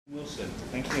Wilson,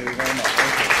 thank you very much.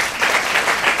 Thank you.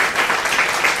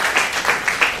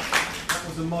 That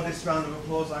was a modest round of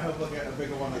applause. I hope I'll get a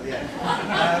bigger one at the end.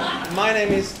 My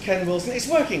name is Ken Wilson. It's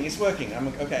working.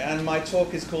 Okay, and my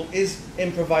talk is called "Is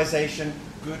Improvisation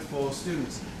Good for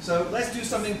Students?" So let's do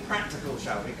something practical,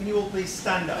 shall we? Can you all please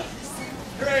stand up?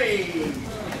 Hooray!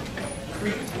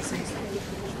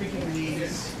 Creaking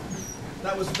knees.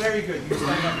 That was very good. You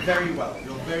stand up very well.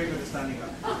 You're very good at standing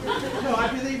up. No, I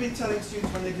believe in telling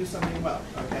students when they do something well,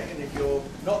 okay? And if you're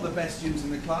not the best students in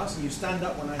the class and you stand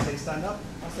up when I say stand up,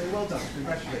 I'll say, well done,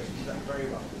 congratulations, you've done very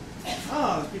well.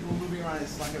 Ah, there's people moving around,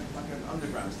 it's like an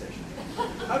underground station.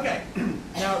 Okay,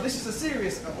 now this is a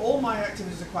serious, all my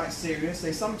activities are quite serious.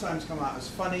 They sometimes come out as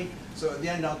funny, so at the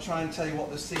end I'll try and tell you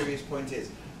what the serious point is.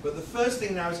 But the first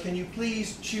thing now is, can you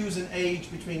please choose an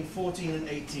age between 14 and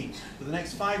 18? For the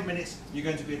next 5 minutes, you're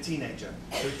going to be a teenager.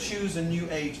 So choose a new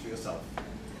age for yourself.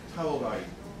 How old are you?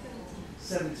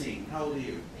 17. How old are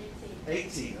you?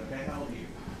 18. Okay, how old are you?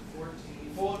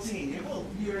 14. Well,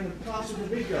 you're in the class with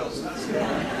the big girls, so that's good.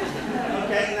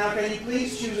 Okay, now can you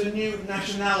please choose a new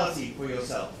nationality for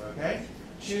yourself, okay?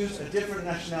 Choose a different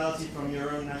nationality from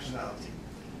your own nationality.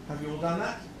 Have you all done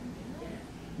that?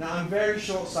 Now, I'm very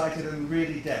short-sighted and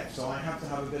really deaf, so I have to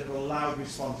have a bit of a loud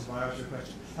response if I ask you a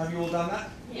question. Have you all done that?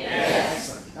 Yes.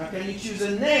 Excellent. Now, can you choose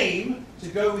a name to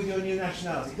go with your new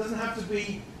nationality? It doesn't have to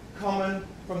be common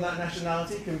from that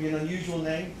nationality. It can be an unusual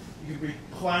name. You could be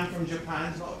Juan from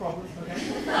Japan. It's not a problem, okay?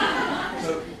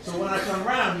 So when I come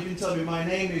round, you can tell me my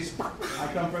name is, I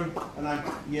come from, and I'm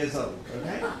years old,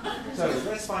 okay? So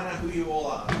let's find out who you all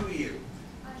are. Who are you?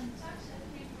 I'm Sasha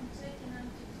from Turkey.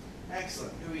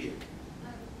 Excellent. Who are you?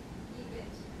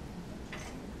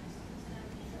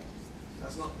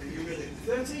 That's not, you're really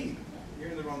 13. You're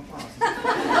in the wrong class.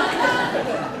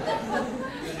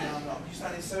 You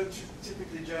sounded so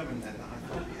typically German then that I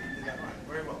thought you did that right.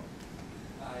 Very well.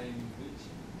 I'm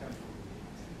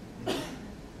Rich.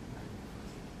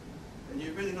 And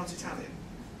you're really not Italian?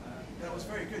 That was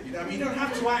very good. I mean, you don't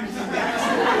have to act with the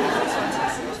accent. That's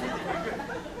fantastic. That's really very good.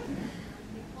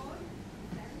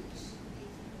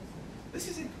 This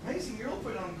is amazing. You're all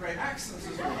putting on great accents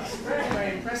as well. That's very,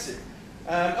 very impressive.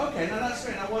 Okay, now that's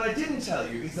great. Now what I didn't tell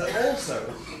you is that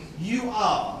also you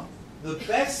are the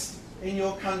best in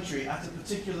your country at a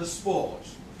particular sport.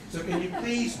 So can you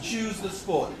please choose the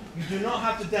sport? You do not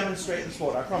have to demonstrate the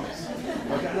sport, I promise.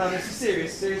 Okay, now it's a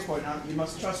serious point. Now you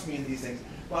must trust me in these things.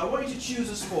 But I want you to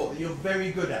choose a sport that you're very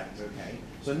good at, okay?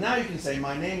 So now you can say,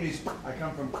 my name is,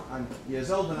 I'm years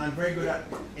old and I'm very good at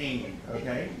ing,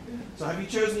 okay? So have you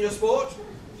chosen your sport?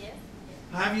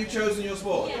 Have you chosen your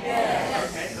sport?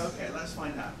 Yes. Okay, let's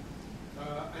find out. I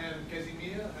am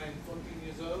Casimir, I'm 14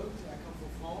 years old, I come from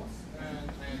France,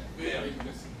 and I am very good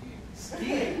at skiing.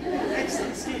 Skiing?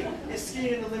 Excellent, skiing. Is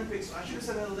skiing an Olympics? I should have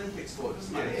said an Olympic sport,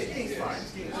 doesn't matter. Skiing's fine.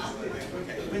 Skiing is just Olympic.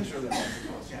 Okay, the Winter Olympics, of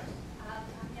course, yeah. I'm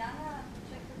Jana,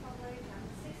 Czech Republic, I'm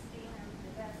 16, I'm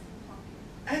the best in Tokyo.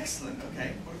 Excellent,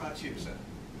 okay. What about you, sir?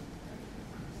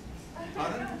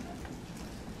 Pardon?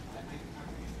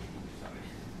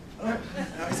 Oh,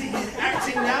 now is he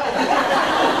acting now?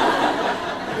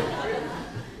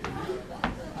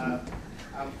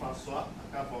 I'm Francois, I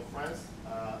come from France,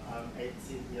 I'm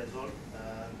 18 years old,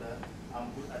 and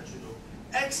I'm good at judo.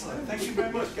 Excellent, thank you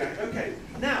very much, Gary. Okay,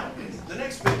 now, the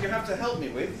next bit you have to help me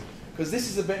with, because this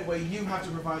is a bit where you have to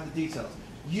provide the details.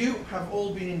 You have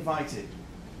all been invited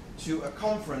to a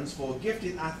conference for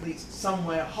gifted athletes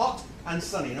somewhere hot and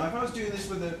sunny. Now, if I was doing this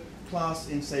with a class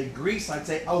in, say, Greece, I'd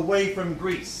say, away from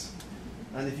Greece.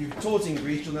 And if you've taught in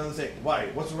Greece, you'll know they say, why?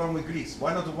 What's wrong with Greece?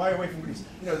 Why away from Greece?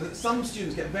 You know, some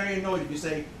students get very annoyed if you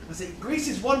say, Greece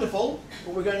is wonderful,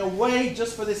 but we're going away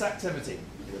just for this activity.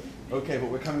 Okay, but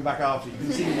we're coming back after. You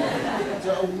can see more.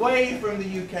 So away from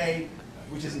the UK,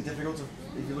 which isn't difficult if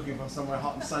you're looking for somewhere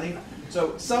hot and sunny.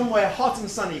 So somewhere hot and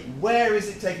sunny, where is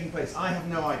it taking place? I have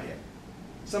no idea.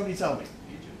 Somebody tell me.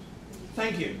 Egypt.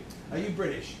 Thank you. Are you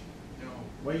British? No.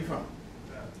 Where are you from?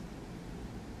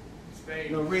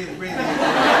 Spain. No, really. United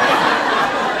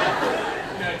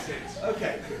States.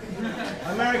 Okay.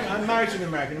 I'm married to an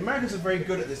American. Americans are very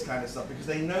good at this kind of stuff because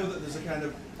they know that there's a kind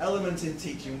of element in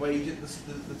teaching where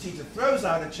the teacher throws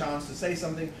out a chance to say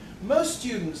something. Most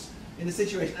students in a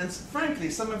situation, and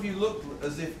frankly, some of you look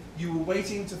as if you were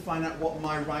waiting to find out what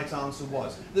my right answer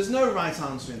was. There's no right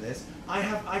answer in this.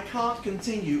 I can't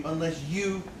continue unless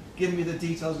you give me the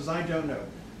details because I don't know.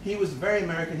 He was very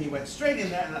American. He went straight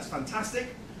in there, and that's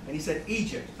fantastic. And he said,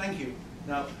 Egypt, thank you.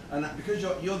 Now, and because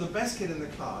you're the best kid in the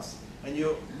class, and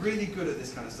you're really good at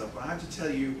this kind of stuff, but I have to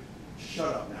tell you,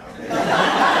 shut up now, okay?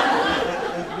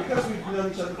 and because we've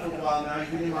known each other for a while now, you've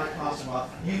been in my class a while,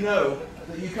 you know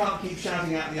that you can't keep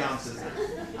shouting out the answers.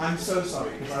 I'm so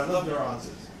sorry, because I love your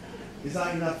answers. Is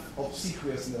that enough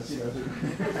obsequiousness, you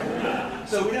know?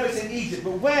 So we know it's in Egypt,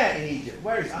 but where in Egypt?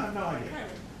 Where is it? I have no idea.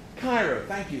 Cairo,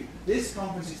 thank you. This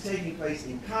conference is taking place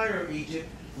in Cairo, Egypt.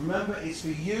 Remember, it's for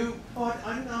you. Oh,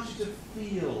 I didn't ask you to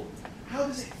feel. How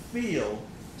does it feel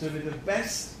to be the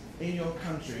best in your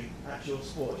country at your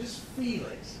sport? Just feel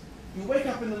it. You wake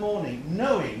up in the morning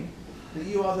knowing that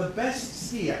you are the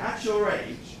best skier at your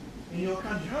age in your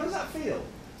country. How does that feel?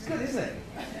 It's good, isn't it?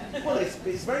 Well,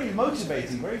 it's very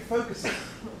motivating, very focusing.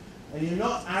 And you're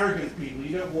not arrogant people.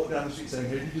 You don't walk down the street saying,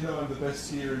 hey, did you know I'm the best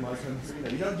skier in my country? No,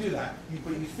 you don't do that.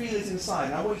 But you feel it inside.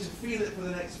 And I want you to feel it for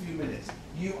the next few minutes.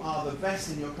 You are the best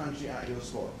in your country at your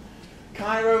sport.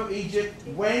 Cairo, Egypt.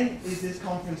 When is this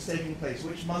conference taking place?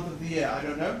 Which month of the year? I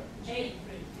don't know.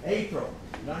 April.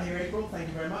 Not here, April. Thank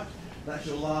you very much. That's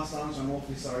your last answer. I'm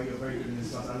awfully sorry. You're very good in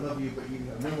this class. I love you, but you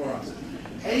have no more answers.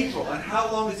 April. And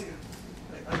how long is it?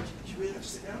 Do you really have to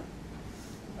sit down?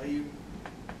 Are you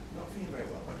not feeling very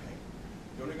well? Okay.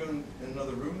 Do you want to go in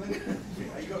another room then?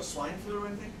 Have you got swine flu or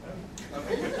anything? No?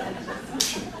 Okay, good.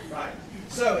 Right.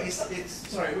 So it's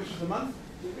sorry, which was the month?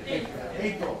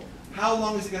 April. How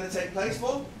long is it going to take place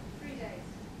for? 3 days.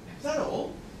 Is that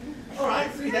all? All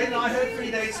right, 3 days. No, I heard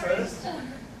 3 days first.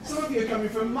 Some of you are coming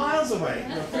from miles away.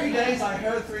 You know, 3 days, I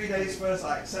heard 3 days first.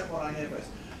 I accept what I hear first.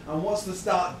 And what's the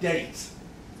start date?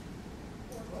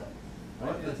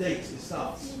 Right, the date it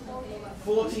starts.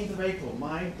 14th of April,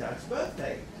 my dad's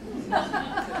birthday. He would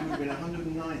have been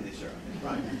 109 this year.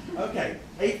 Right. Okay.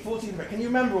 14th of April. Can you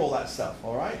remember all that stuff?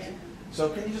 All right. So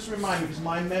can you just remind me, because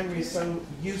my memory is so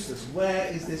useless, where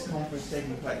is this conference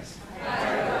taking place?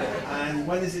 And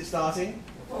when is it starting?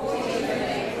 14th of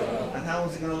April. And how long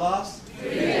is it going to last? 3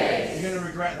 days. You're going to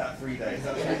regret that 3 days.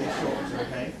 That's really short.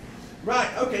 Okay.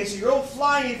 Right, okay, so you're all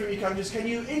flying in from your countries. Can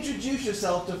you introduce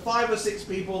yourself to 5 or 6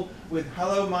 people with,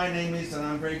 hello, my name is, and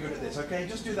I'm very good at this, okay?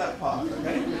 Just do that part,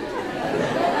 okay?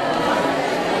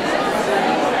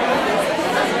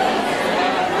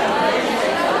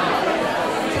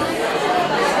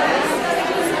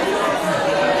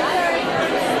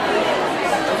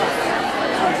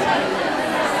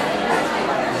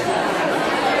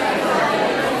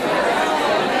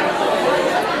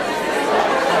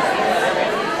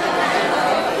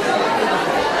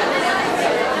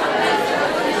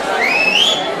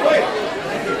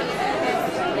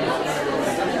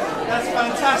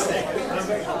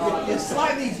 You're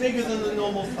slightly bigger than the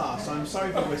normal class, so I'm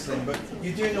sorry for whistling, but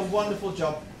you're doing a wonderful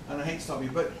job, and I hate to stop you.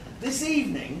 But this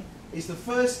evening is the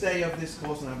first day of this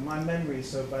course, and my memory is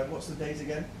so bad. What's the date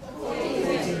again?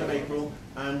 14th of April,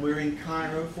 and we're in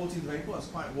Cairo. 14th of April, it's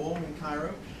quite warm in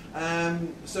Cairo.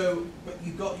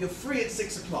 But you're free at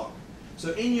 6 o'clock.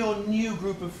 So in your new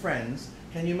group of friends,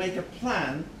 can you make a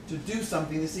plan to do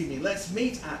something this evening? Let's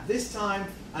meet at this time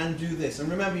and do this. And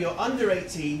remember, you're under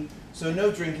 18, so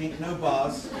no drinking, no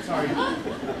bars. Sorry,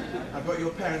 I've got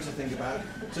your parents to think about.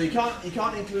 So you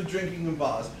can't include drinking and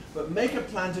bars, but make a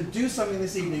plan to do something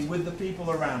this evening with the people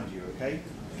around you, okay?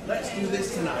 Let's do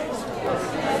this tonight.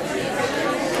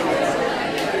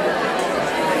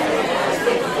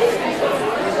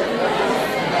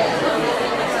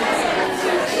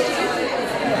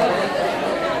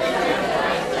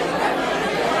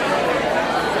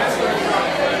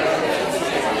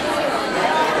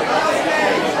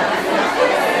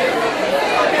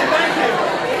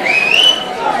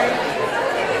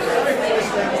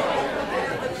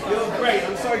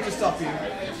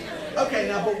 Okay,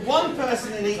 now, but one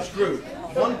person in each group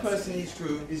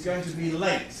is going to be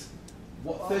late.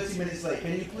 What, 30 minutes late.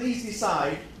 Can you please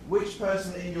decide which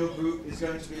person in your group is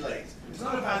going to be late? It's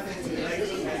not a bad thing to be late.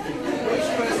 Okay. Which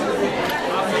person will be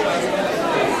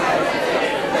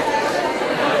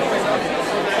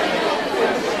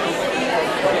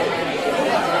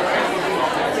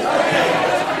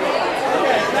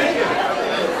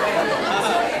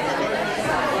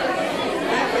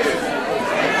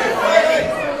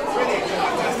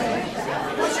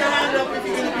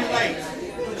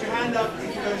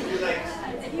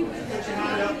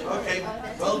Okay,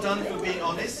 thank you. Well done for being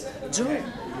honest. Okay.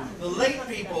 The late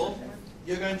people,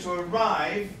 you're going to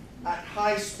arrive at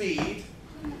high speed,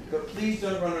 but please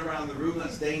don't run around the room,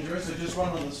 that's dangerous, so just run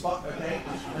on the spot, okay?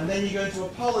 And then you're going to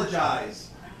apologize.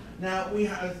 Now,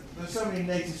 there's so many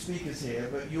native speakers here,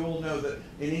 but you all know that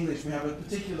in English we have a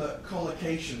particular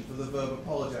collocation for the verb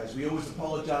apologize. We always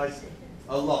apologize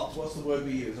a lot. What's the word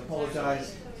we use?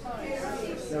 Apologize.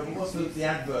 No, but what's the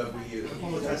adverb we use?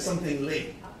 Apologize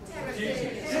somethingly.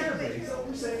 Terribly. Is that what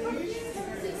we're saying in English?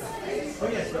 Oh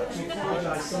yes, but to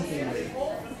apologize somethingly.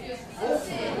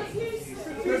 Awfully.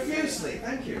 Profusely.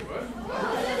 Thank you.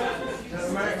 No,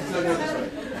 Americans don't do it this way.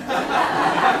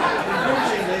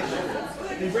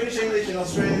 In British English, in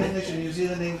Australian English, in New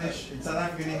Zealand English, in South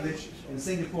African English, in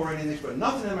Singaporean English, but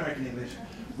not in American English,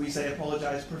 we say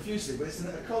apologize profusely. But it's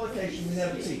a collocation we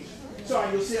never teach.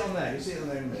 Sorry, you'll see it on there. You'll see it on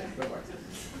there in a minute. Don't worry.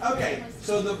 Okay,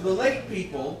 so the late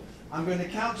people, I'm going to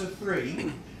count to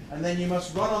 3, and then you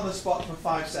must run on the spot for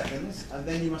 5 seconds, and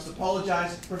then you must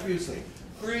apologize profusely.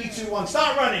 3, 2, 1,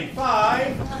 start running.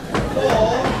 5, 4,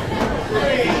 3, 2,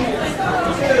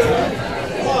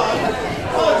 1,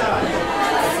 apologize.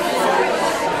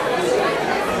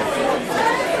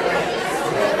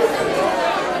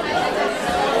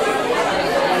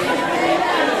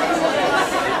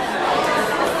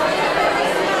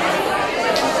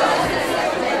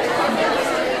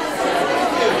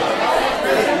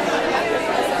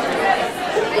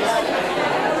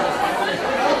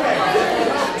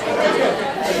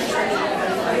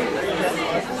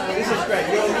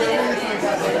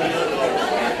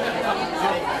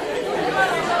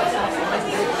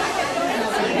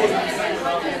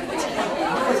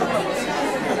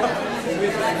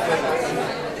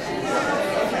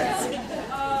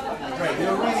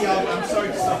 I'm sorry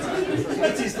to stop you.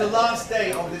 It is the last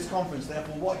day of this conference,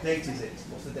 therefore what date is it?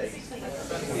 What's the date?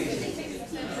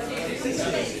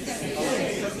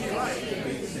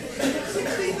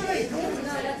 16th of April.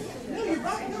 No, you're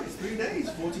right. No, it's 3 days,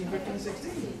 14, 15,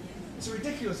 16. It's a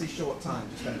ridiculously short time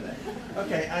to spend there.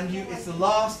 Okay, and it's the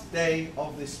last day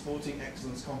of this Sporting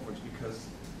Excellence Conference because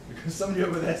somebody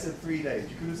over there said 3 days.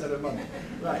 You could have said a month.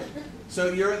 Right.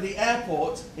 So you're at the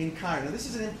airport in Cairo. Now this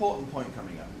is an important point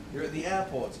coming up. You're at the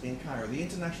airport in Cairo, the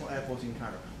international airport in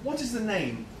Cairo. What is the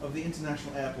name of the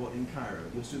international airport in Cairo?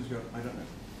 Your students go, I don't know.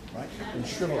 Right? And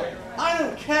shrivel it. I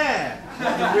don't care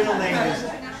what the real name is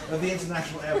of the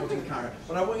international airport in Cairo,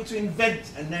 but I want you to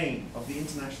invent a name of the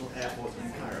international airport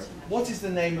in Cairo. What is the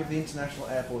name of the international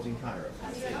airport in Cairo?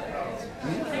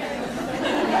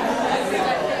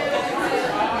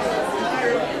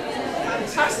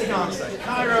 Fantastic answer.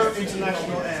 Cairo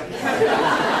International Airport.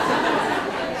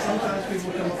 Sometimes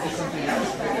people come up with something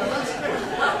else. That's good.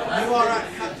 You are at.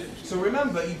 So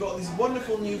remember, you've got these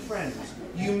wonderful new friends.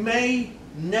 You may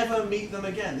never meet them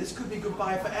again. This could be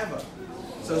goodbye forever.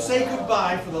 So say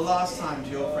goodbye for the last time to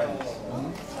your friends.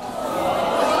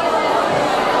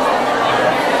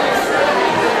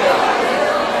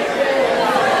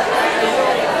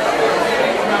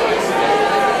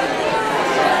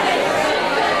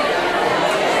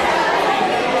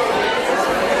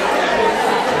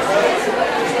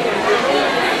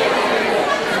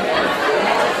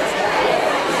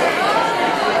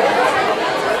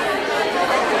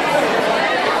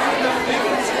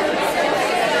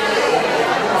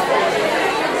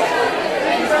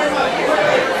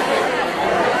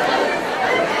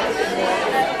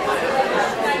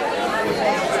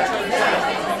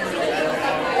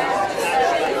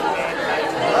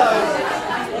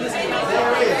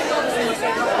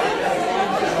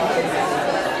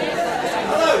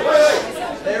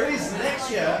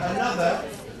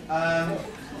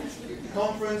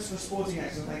 Conference for Sporting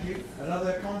Excellence, thank you.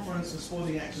 Another conference for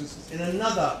Sporting Excellence in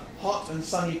another hot and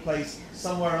sunny place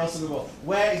somewhere else in the world.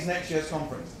 Where is next year's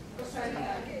conference? Sorry?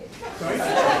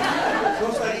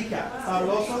 Costa Rica.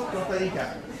 Fabuloso, Costa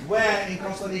Rica. Where in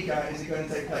Costa Rica is it going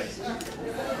to take place?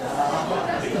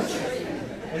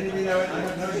 Any of you know it? I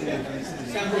don't know the name of the city.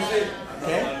 San Jose.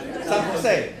 Okay? San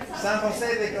Jose. San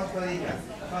Jose de Costa Rica.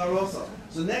 Fabuloso.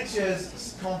 So next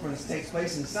year's conference takes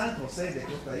place in San Jose de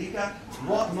Costa Rica.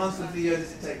 What month of the year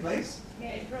does it take place?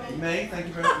 May. Thank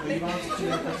you very much. You've answered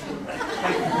 2 questions.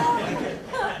 Thank you. Thank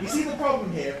you. You see the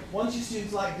problem here? Once your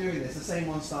students like doing this, the same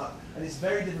one start, and it's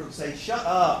very difficult to say, shut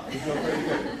up, because you're very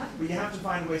good. But you have to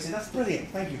find a way to say, that's brilliant,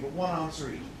 thank you, but 1 answer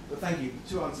each. But thank you,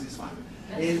 2 answers is fine.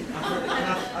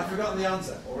 I've forgotten the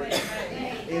answer already.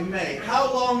 In May.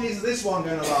 How long is this one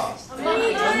going to last? A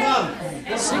month.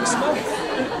 6 months.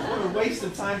 What a waste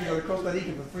of time to go to Costa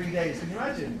Rica for 3 days. Can you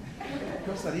imagine?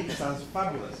 Costa Rica sounds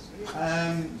fabulous.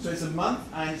 So it's a month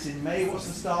and it's in May. What's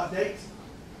the start date?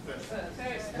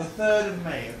 The 3rd of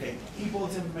May. Okay. Keep all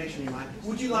this information in mind.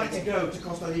 Would you like to go to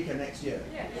Costa Rica next year?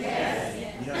 Yes.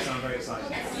 You don't sound very excited.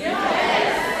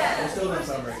 Yes. You still don't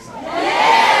sound very excited.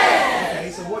 Yes. Okay,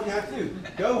 so what you have to do,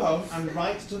 go home and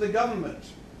write to the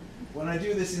government. When I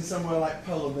do this in somewhere like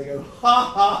Poland, they go, ha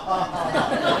ha ha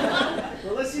ha.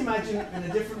 Well, let's imagine in a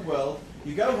different world,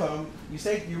 you go home, you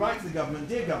write to the government,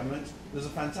 dear government, there's a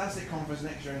fantastic conference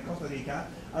next year in Costa Rica,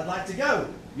 I'd like to go.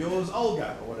 Yours,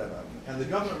 Olga, or whatever. And the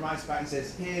government writes back and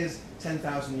says, here's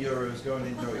 10,000 euros, go and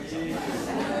enjoy yourself.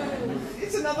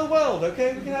 It's another world,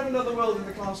 okay? We can have another world in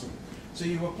the classroom. So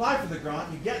you apply for the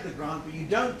grant, you get the grant, but you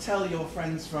don't tell your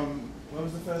friends from, where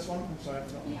was the first one? I'm sorry, I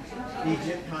forgot.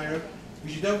 Egypt, Cairo.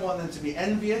 Because you don't want them to be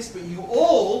envious, but you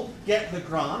all get the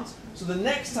grant. So the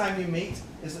next time you meet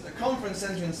is at the conference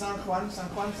center in San Jose.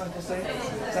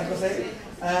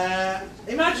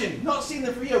 Imagine, not seeing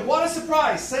them for a year. What a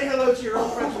surprise! Say hello to your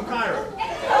old friends from Cairo.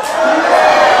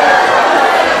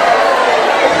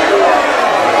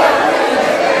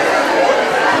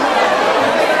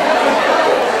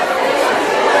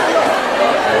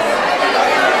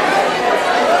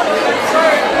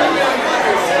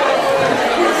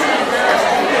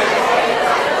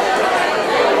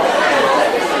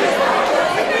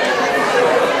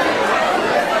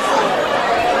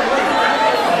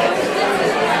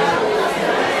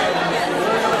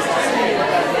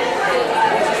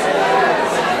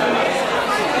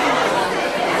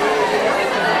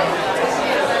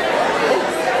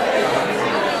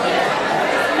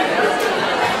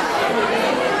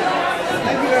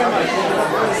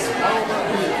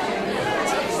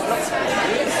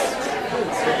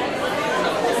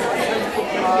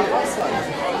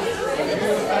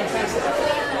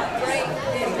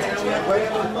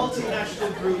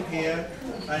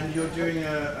 And you're doing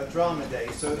a drama day,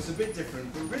 so it's a bit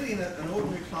different, but really in an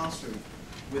ordinary classroom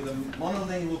with a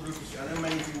monolingual group of students. I know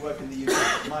many of you work in the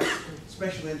UK. My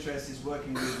special interest is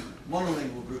working with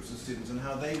monolingual groups of students and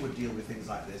how they would deal with things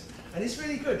like this. And it's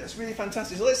really good, it's really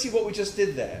fantastic. So let's see what we just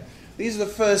did there. These are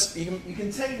the first, you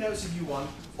can take notes if you want,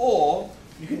 or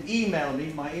you can email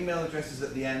me. My email address is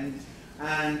at the end.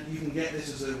 And you can get this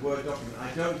as a Word document. I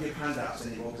don't give handouts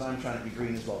anymore because I'm trying to be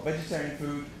green as well. Vegetarian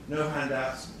food, no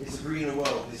handouts. It's a greener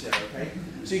world this year, okay?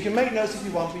 So you can make notes if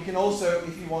you want, but you can also,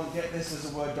 if you want, get this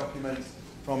as a Word document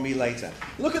from me later.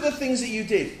 Look at the things that you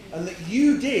did, and that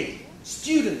you did.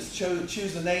 Students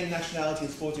choose the name, nationality,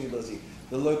 and sporting ability,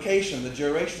 the location, the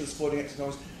duration of the sporting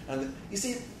exercise. And you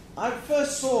see, I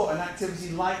first saw an activity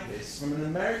like this from an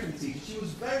American teacher. She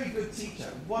was a very good teacher,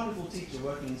 a wonderful teacher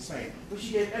working in Spain. But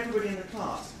she gave everybody in the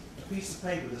class a piece of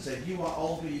paper that said, you are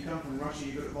Olga, you come from Russia,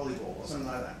 you're good at volleyball, or something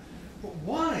like that. But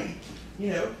why? You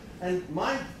know, and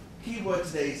my keyword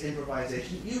today is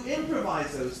improvisation. You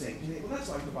improvise those things. You think, well, that's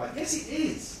not improvised. Yes, it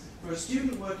is. For a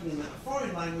student working in a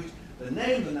foreign language, the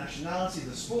name, the nationality,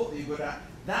 the sport that you're good at,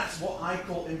 that's what I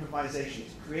call improvisation.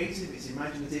 It's creative, it's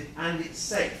imaginative, and it's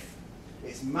safe.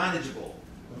 It's manageable.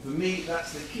 And for me,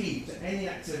 that's the key to any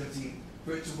activity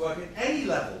for it to work at any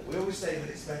level. We always say that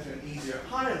it's better and easier at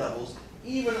higher levels.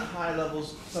 Even at higher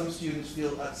levels, some students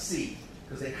feel at sea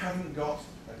because they haven't got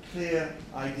a clear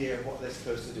idea of what they're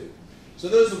supposed to do. So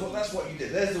that's what you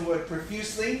did. There's the word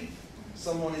profusely.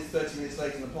 Someone is 30 minutes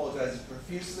late and apologizes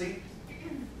profusely.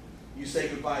 You say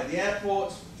goodbye at the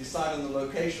airport, decide on the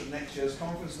location of next year's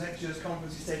conference. Next year's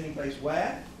conference is taking place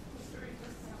where?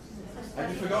 Have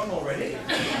you forgotten already?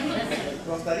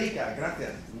 Costa Rica,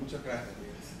 gracias, muchas gracias.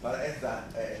 Para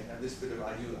this bit of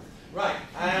ayuda. Right,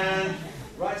 and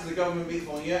write to the government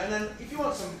before you. And then if you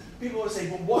want some, people will say,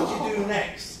 well, what do you do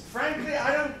next? Frankly,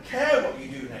 I don't care what you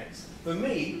do next. For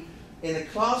me, in a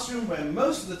classroom where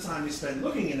most of the time is spent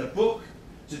looking in a book,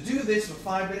 to do this for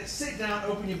 5 minutes, sit down,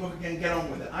 open your book again, get on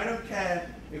with it. I don't care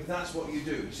if that's what you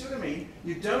do. You see what I mean?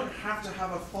 You don't have to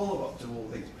have a follow-up to all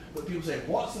things. But people say,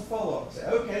 what's the follow-up? I say,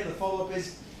 okay, the follow-up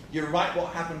is you write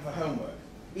what happened for homework.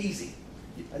 Easy.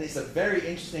 And it's a very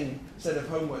interesting set of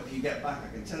homework that you get back, I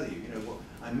can tell you. You know, well,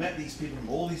 I met these people from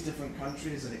all these different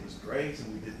countries, and it was great,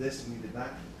 and we did this, and we did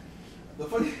that. The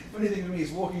funny thing for me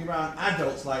is walking around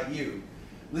adults like you,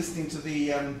 listening to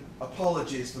the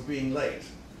apologies for being late.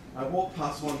 I walked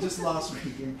past one just last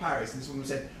week in Paris, and this woman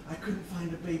said, I couldn't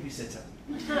find a babysitter.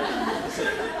 I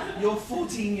said, you're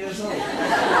 14 years old. Went,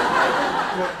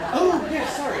 oh,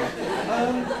 yes, sorry.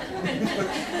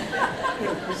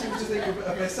 She was just thinking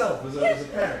of herself as a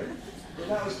parent. But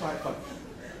that was quite fun.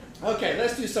 Okay,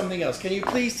 let's do something else. Can you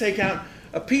please take out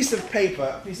a piece of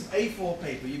paper, a piece of A4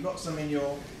 paper. You've got some in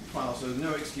your file, so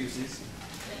no excuses.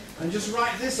 And just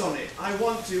write this on it. I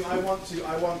want to, I want to,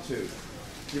 I want to.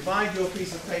 Divide your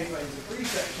piece of paper into 3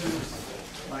 sections,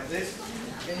 like this.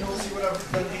 Can you all see what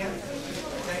I've done here?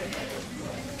 Okay.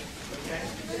 Okay.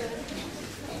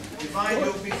 Divide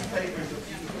your piece of paper into.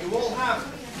 You all have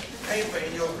paper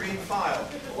in your green file.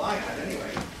 Well, I had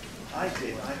anyway. I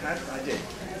did. I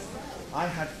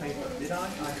had paper. Did I?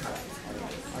 I had.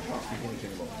 I can't speak English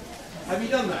anymore. Have you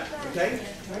done that? Okay.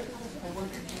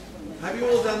 Have you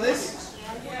all done this?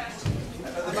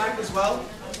 At the back as well.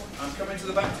 I'm coming to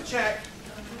the back to check.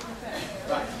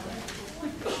 Right.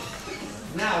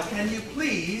 Now, can you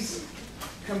please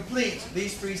complete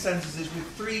these 3 sentences with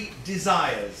 3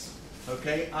 desires?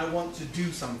 Okay, I want to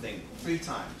do something 3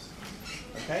 times.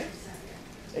 Okay?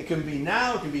 It can be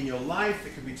now, it can be in your life,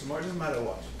 it can be tomorrow, it doesn't matter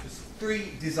what. Just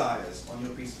 3 desires on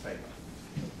your piece of paper.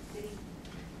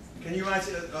 Can you write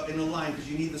it in a line, because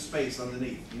you need the space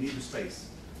underneath. You need the space.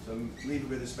 So leave a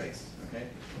bit of space, okay?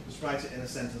 Just write it in a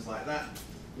sentence like that.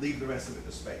 Leave the rest of it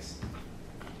to space.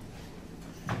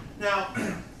 Now,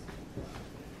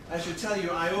 I should tell you,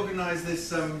 I organized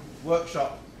this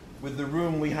workshop with the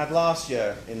room we had last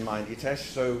year in mind, Itesh.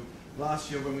 So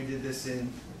last year when we did this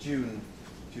in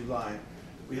July,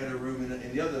 we had a room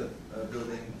in the other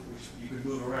building which you could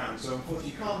move around. So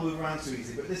unfortunately you can't move around so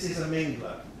easily, but this is a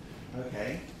mingler,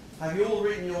 okay? Have you all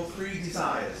written your 3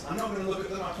 desires? I'm not going to look at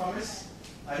them, I promise.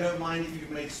 I don't mind if you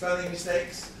make spelling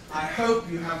mistakes. I hope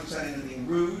you haven't said anything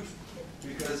rude,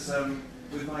 because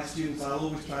with my students I'll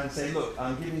always try and say, look,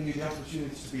 I'm giving you the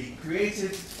opportunity to be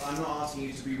creative, but I'm not asking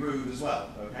you to be rude as well,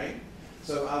 okay?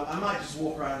 So I might just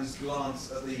walk around and just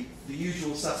glance at the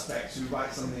usual suspects who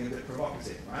write something a bit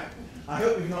provocative, right? I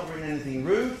hope you've not written anything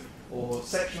rude or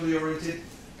sexually oriented.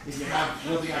 If you have,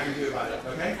 nothing I can do about it,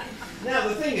 okay? Now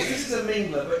the thing is, this is a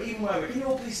mingler, but even where can you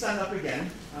all please stand up again?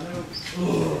 I know,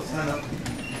 stand up.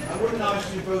 I wouldn't ask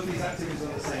you to do both these activities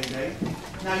on the same day.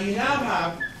 Now you now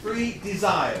have 3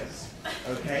 desires,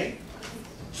 okay?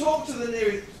 Talk to the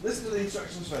nearest, listen to the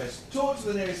instructions first, talk to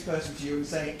the nearest person to you and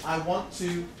say, I want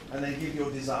to, and then give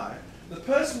your desire. The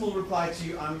person will reply to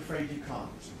you, I'm afraid you can't.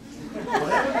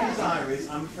 Whatever the desire is,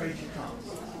 I'm afraid you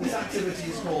can't. This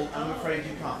activity is called, I'm afraid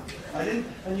you can't.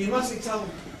 And you mustn't tell,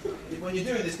 when you're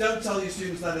doing this, don't tell your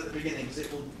students that at the beginning, because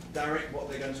it will direct what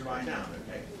they're going to write down,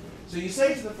 okay? So you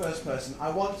say to the first person,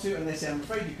 I want to, and they say, I'm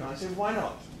afraid you can't. I say, why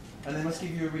not? And they must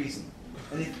give you a reason.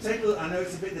 And if you take a look, I know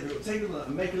it's a bit difficult, take a look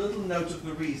and make a little note of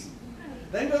the reason.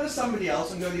 Then go to somebody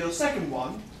else and go to your second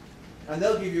one, and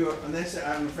they'll give you, and they say,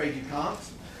 I'm afraid you can't.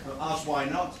 Ask why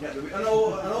not. Get the and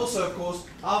also, of course,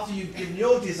 after you've given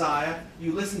your desire,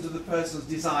 you listen to the person's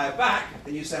desire back,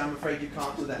 and you say, I'm afraid you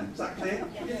can't to them. Is that clear?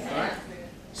 Yes. Right?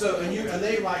 So, and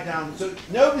they write down, so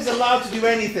nobody's allowed to do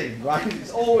anything, right? It's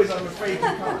always, I'm afraid you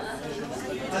can't.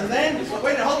 And then,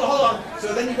 wait, hold on.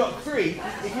 So then you've got 3.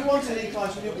 If you wanted an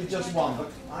E-class, you do it with just 1,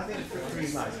 but I think 3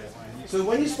 is nice. So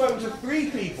when you've spoken to 3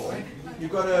 people,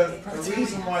 you've got a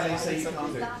reason why they say you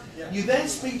can't do it. You then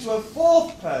speak to a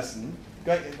 4th person.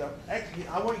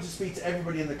 I want you to speak to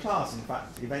everybody in the class, in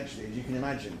fact, eventually, as you can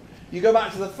imagine. You go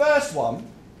back to the first one,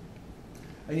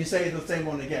 and you say the same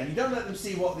one again. You don't let them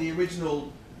see what the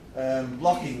original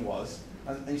blocking was,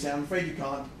 and you say, I'm afraid you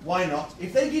can't. Why not?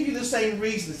 If they give you the same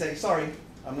reason, say, sorry,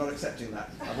 I'm not accepting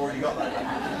that. I've already got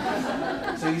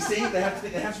that. So you see, they have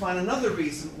to find another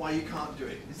reason why you can't do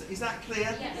it. Is that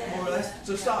clear, more or less?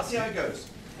 So start, see how it goes.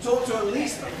 Talk to at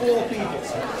least 4 people.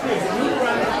 Move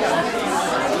around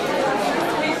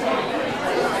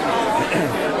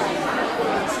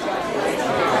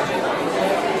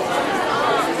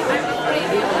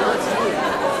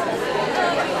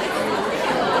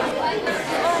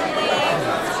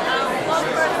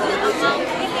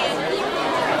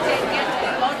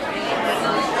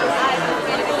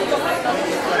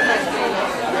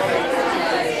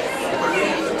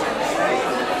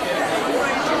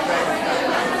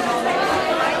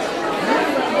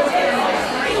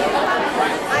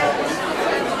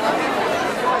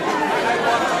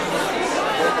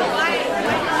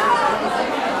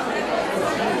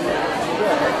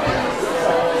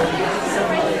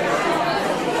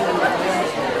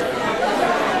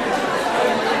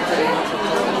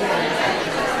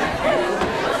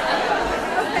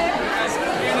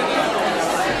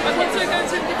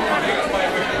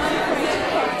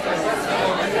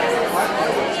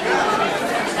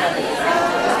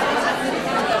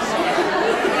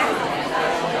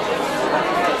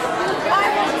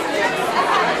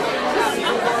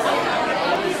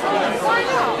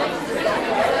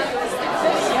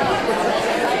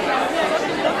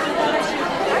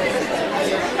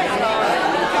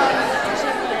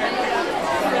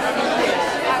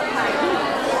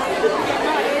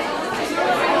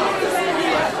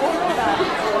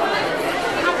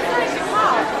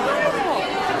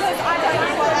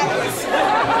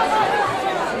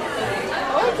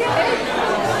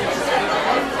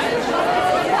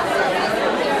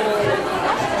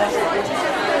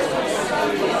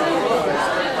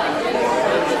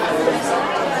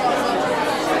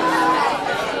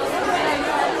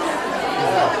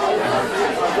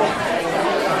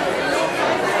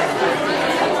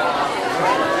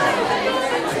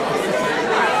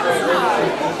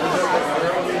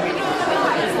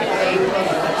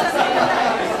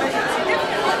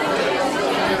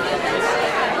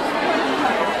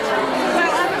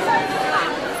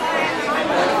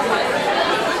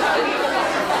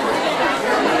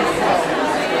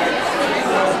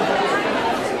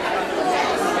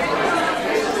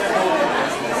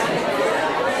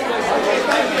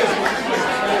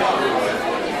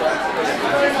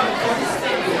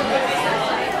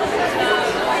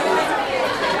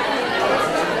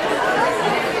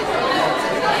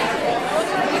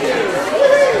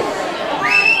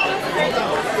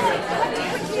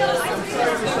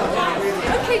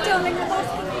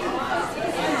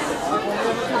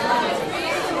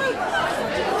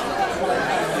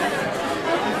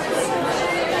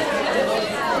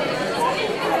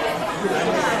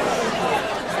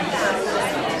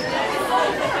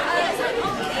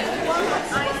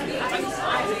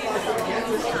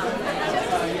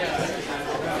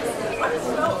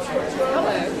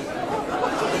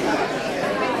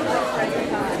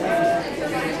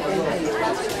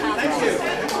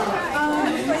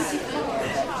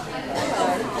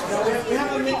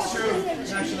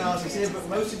nationalities here, but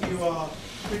most of you are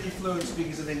pretty fluent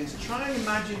speakers of English. Try and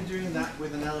imagine doing that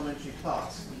with an elementary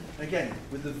class. Again,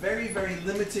 with the very, very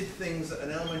limited things that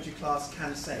an elementary class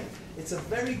can say. It's a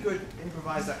very good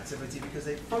improvised activity because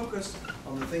they focus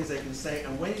on the things they can say,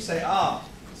 and when you say, ah,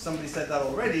 somebody said that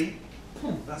already,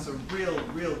 that's a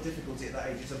real difficulty at that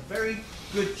age. It's a very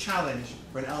good challenge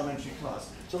for an elementary class.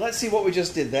 So let's see what we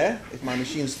just did there, if my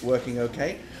machine's working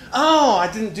okay. Oh,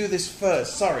 I didn't do this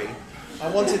first, sorry. I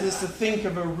wanted us to think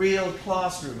of a real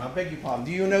classroom. I beg your pardon.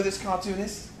 Do you know this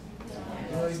cartoonist? Do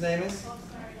you know what his name is?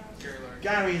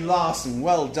 Gary Larson.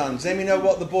 Well done. Does anybody know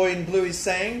what the boy in blue is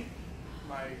saying?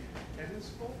 My head is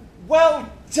full. Well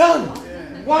done!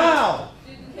 Yeah. Wow!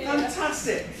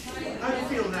 Fantastic! How do you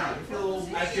feel now? You feel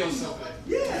I feel so good.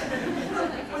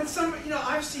 Yeah. When some,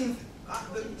 I've seen.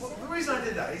 The reason I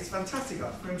did that is fantastic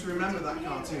for him to remember that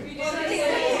cartoon.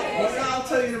 Well, I'll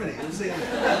tell you in a minute. We'll see in a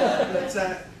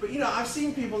minute. But I've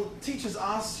seen people, teachers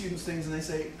ask students things, and they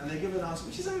say, and they give an answer,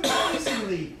 which is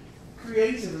amazingly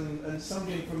creative and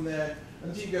something from there.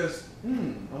 And the teacher goes,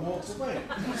 and walks away.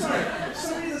 Sorry,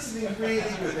 somebody that's doing really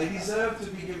good. They deserve to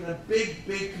be given a big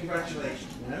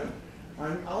congratulations.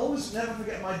 I'll always never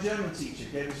forget my German teacher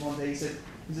gave us one day. He said,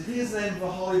 here's the name of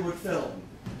a Hollywood film.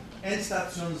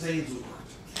 Endstation Sehnsucht.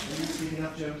 Are you speaking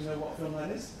enough German to know what film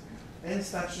that is?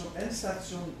 Endstation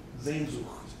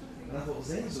Sehnsucht. And I thought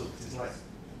Sehnsucht is like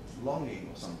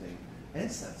longing or something.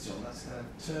 Endstation, that's kind of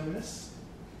terminus.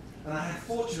 And I had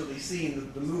fortunately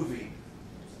seen the movie,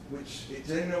 which, does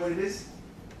anyone know what it is?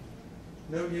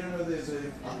 No, you don't know there's a...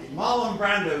 Marlon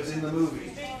Brando's in the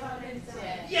movie.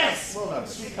 Yes! Well done,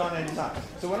 Streetcar Named Desire.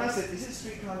 So when I said, is it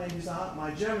Streetcar Named Desire? My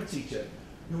German teacher,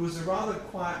 who was a rather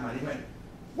quiet man, he went,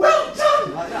 well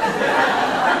done! Like that.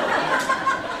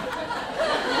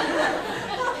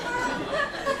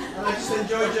 And I just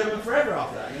enjoyed German forever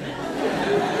after that.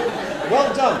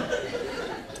 Well done.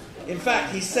 In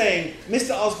fact, he's saying,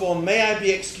 Mr. Osborne, may I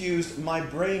be excused? My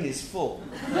brain is full.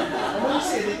 And when you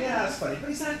see it, yeah, that's funny.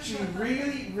 But it's actually a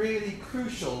really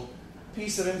crucial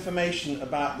piece of information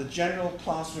about the general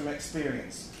classroom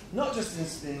experience. Not just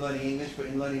in learning English, but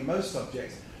in learning most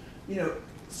subjects.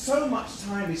 So much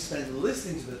time is spent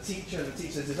listening to the teacher, and the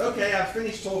teacher says, okay, I've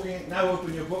finished talking, now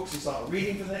open your books and start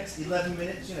reading for the next 11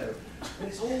 minutes, And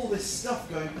it's all this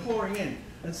stuff pouring in.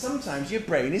 And sometimes your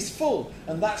brain is full,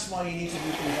 and that's why you need to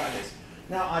do things like this.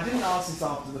 Now, I didn't ask this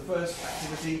after the first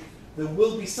activity. There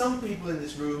will be some people in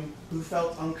this room who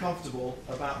felt uncomfortable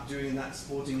about doing that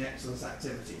sporting excellence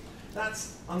activity.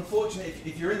 That's unfortunate.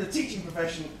 If you're in the teaching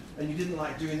profession and you didn't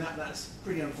like doing that, that's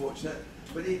pretty unfortunate.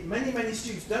 But many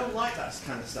students don't like that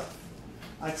kind of stuff.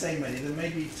 I'd say many. There may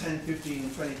be 10, 15,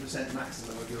 20%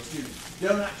 maximum of your students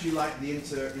don't actually like the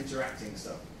interacting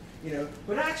stuff.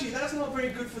 But actually that's not very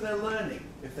good for their learning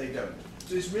if they don't.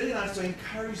 So it's really nice to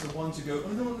encourage the one to go, I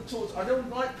don't want to talk, I don't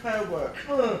like pair work.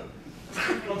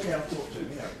 Okay, I'll talk to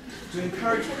him, To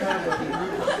encourage pair work and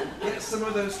group work, get some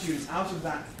of those students out of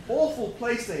that awful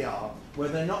place they are where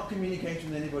they're not communicating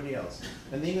with anybody else.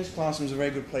 And the English classroom is a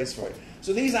very good place for it.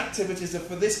 So these activities are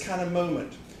for this kind of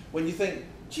moment when you think,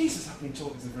 Jesus, I've been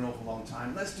talking to them for an awful long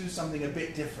time, let's do something a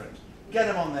bit different. Get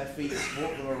them on their feet,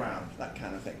 walk them around, that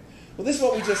kind of thing. Well, this is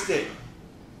what we just did.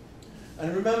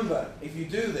 And remember, if you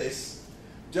do this,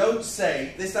 don't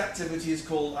say, this activity is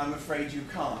called I'm afraid you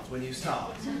can't when you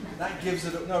start. That gives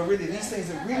it, no, really, these things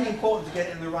are really important to get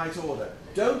in the right order.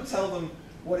 Don't tell them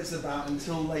what it's about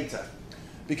until later.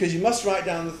 Because you must write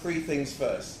down the 3 things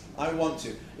first. I want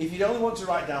to. If you only want to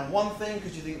write down one thing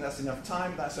because you think that's enough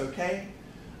time, that's okay.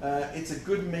 It's a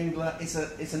good mingler.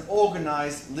 It's an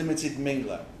organized, limited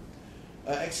mingler.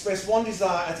 Express one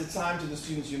desire at a time to the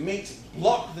students you meet.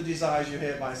 Block the desires you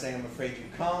hear by saying, I'm afraid you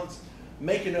can't.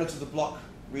 Make a note of the block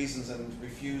reasons and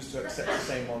refuse to accept the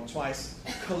same one twice.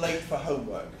 Collate for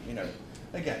homework.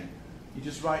 Again, you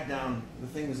just write down the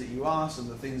things that you asked and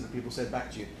the things that people said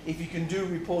back to you. If you can do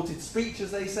reported speech,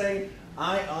 as they say,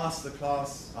 I asked the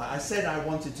class, I said I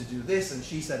wanted to do this, and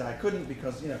she said I couldn't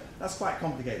because, that's quite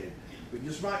complicated. But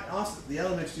just ask the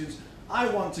elementary students, I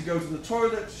want to go to the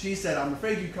toilet. She said, I'm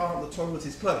afraid you can't, the toilet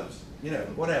is closed.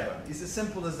 Whatever. It's as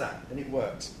simple as that, and it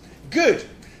works. Good.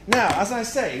 Now, as I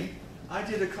say, I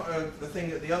did a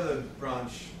thing at the other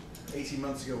branch 18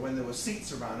 months ago when there were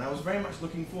seats around. I was very much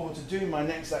looking forward to doing my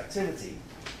next activity,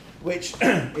 which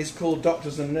is called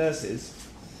Doctors and Nurses,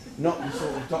 not the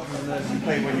sort of Doctors and Nurses you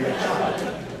play when you're a child.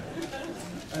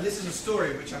 And this is a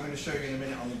story which I'm going to show you in a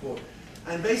minute on the board.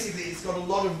 And basically it's got a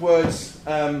lot of words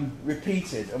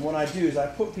repeated, and what I do is I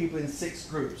put people in 6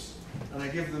 groups and I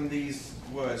give them these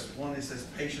words. One is says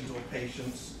patient or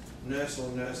patients, nurse or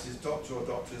nurses, doctor or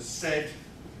doctors, said,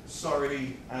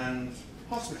 sorry, and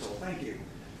hospital. Thank you.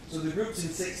 So the groups in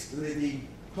 6, the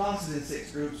classes in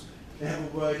 6 groups, they have a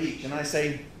word each, and I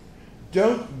say,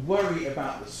 don't worry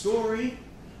about the story,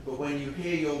 but when you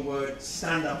hear your word,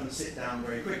 stand up and sit down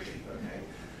very quickly. Okay?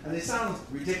 And it sounds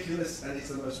ridiculous, and it's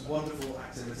the most wonderful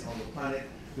activity on the planet,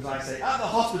 because I say, at the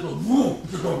hospital,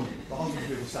 the hospital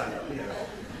people stand up, you know,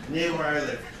 near where I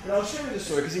live. But I'll show you the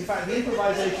story, because in fact the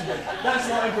improvisation, that's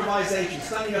not improvisation.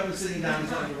 Standing up and sitting down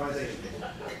is not improvisation.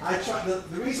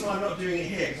 The reason why I'm not doing it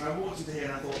here, because I walked into here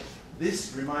and I thought,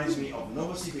 this reminds me of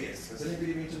Novosibirsk. Has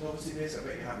anybody been to Novosibirsk? I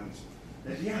bet you haven't.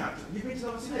 If you have, you've been to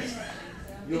Novosibirsk?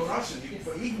 You're Russian,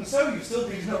 but even so, you've still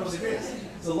been to Novosibirsk.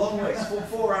 It's a long way. It's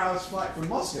 4 hours flight from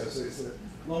Moscow, so it's a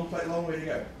long way to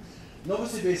go.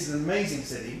 Novosibirsk is an amazing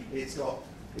city. It's got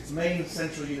its main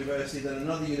central university, then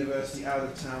another university out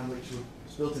of town, which was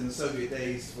built in the Soviet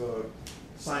days for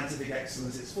scientific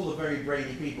excellence. It's full of very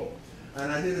brainy people. And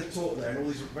I did a talk there, and all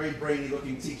these very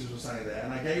brainy-looking teachers were standing there,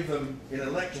 and I gave them in a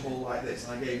lecture hall like this,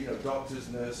 and I gave, doctors,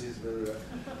 nurses, blah, blah, blah.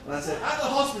 And I said, at the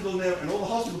hospital now, and all the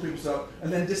hospital people stopped, and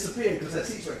then disappeared because their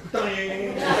seats went,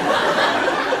 and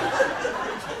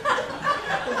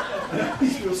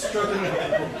people were struggling.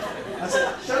 I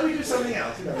said, shall we do something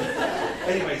else?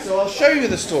 Anyway, so I'll show you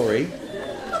the story.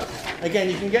 Again,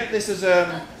 you can get this as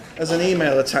an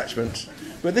email attachment.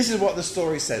 But this is what the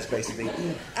story says, basically.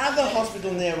 At the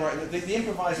hospital near the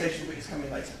improvisation bit is coming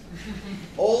later.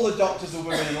 All the doctors are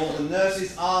women and all the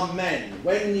nurses are men.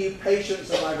 When new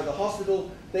patients arrive at the hospital,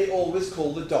 they always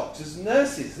call the doctors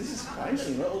nurses. This is quite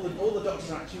interesting, right? All the doctors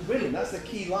are actually women. That's the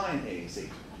key line here, you see.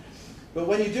 But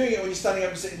when you're doing it, when you're standing up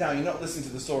and sitting down, you're not listening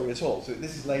to the story at all. So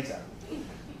this is later.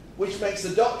 Which makes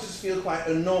the doctors feel quite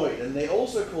annoyed. And they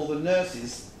also call the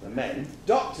nurses, the men,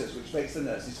 doctors, which makes the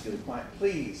nurses feel quite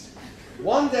pleased.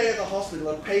 One day at the hospital,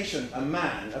 a patient, a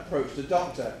man, approached the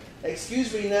doctor.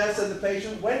 Excuse me, nurse, said the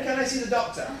patient, when can I see the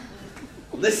doctor?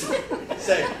 Listen,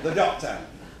 said the doctor.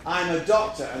 I'm a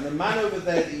doctor, and the man over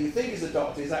there that you think is a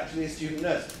doctor is actually a student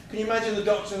nurse. Can you imagine the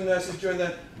doctor and nurses during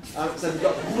the, said the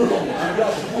doctor, I'm a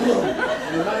doctor,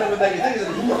 and the man over there you think is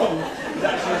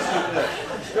actually a student nurse.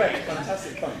 It's great,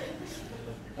 fantastic fun.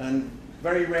 And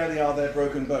very rarely are there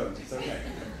broken bones, it's okay.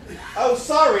 Oh,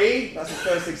 sorry! That's the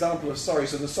first example of sorry,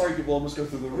 so the sorry people almost go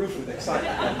through the roof with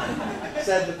excitement.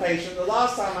 Said the patient, the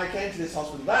last time I came to this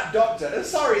hospital, that doctor,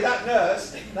 that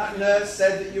nurse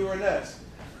said that you were a nurse.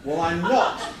 Well, I'm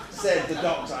not, said the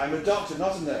doctor. I'm a doctor,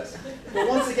 not a nurse. But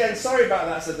once again, sorry about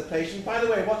that, said the patient. By the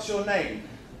way, what's your name?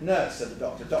 Nurse, said the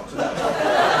doctor. Doctor, nurse.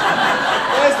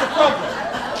 Where's the problem?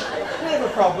 We have a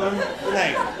problem, the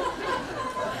name.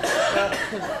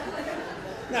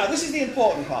 Now, this is the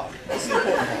important part.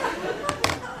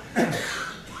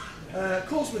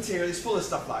 Course material is full of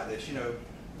stuff like this,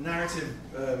 narrative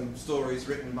stories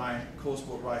written by course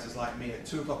book writers like me at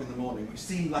 2 o'clock in the morning, which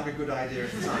seemed like a good idea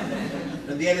at the time.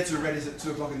 And the editor read it at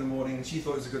 2 o'clock in the morning, and she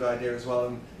thought it was a good idea as well,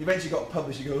 and eventually got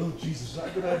published. You go, oh, Jesus, is that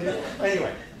a good idea?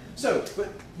 Anyway, but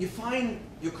you find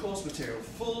your course material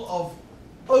full of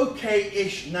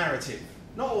okay-ish narrative,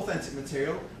 not authentic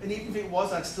material, and even if it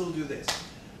was, I'd still do this.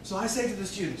 So I say to the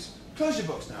students, close your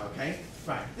books now, okay?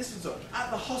 Right, this is at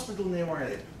the hospital near where I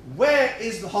live. Where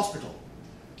is the hospital?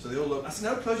 So they all look. I said,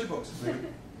 no, close your books. Isn't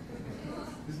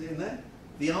it in there?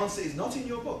 The answer is not in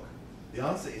your book. The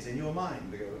answer is in your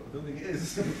mind. They go, I don't think it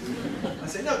is. I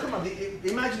say, no, come on,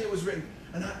 imagine it was written.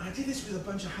 And I did this with a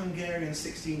bunch of Hungarian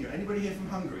 16-year-olds. Anybody here from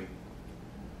Hungary?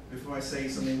 Before I say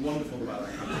something wonderful about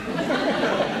that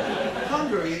country.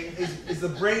 Hungary is the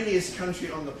brainiest country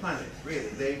on the planet, really.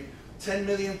 They've 10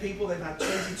 million people, they've had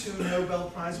 22 Nobel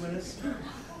Prize winners.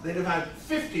 They'd have had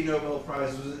 50 Nobel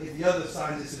Prizes if the other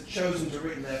scientists had chosen to have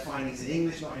written their findings in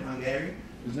English, not in Hungarian.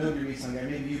 Because nobody reads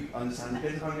Hungarian. Maybe you understand a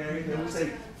bit of Hungarian. They always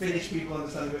say Finnish people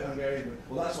understand a bit of Hungarian.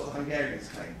 Well, that's what the Hungarians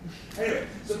claim. Anyway,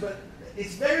 but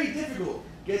it's very difficult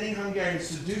getting Hungarians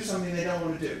to do something they don't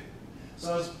want to do.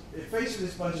 So I was faced with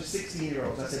this bunch of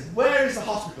 16-year-olds. I said, where is the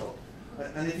hospital?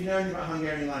 And if you know anything about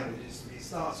Hungarian languages, it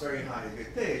starts very high. You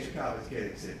go,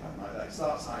 like that. It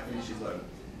starts high, finishes low.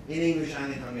 In English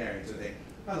and in Hungarian. So they,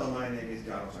 hello, my name is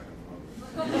Garos, I come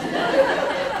from Hungary.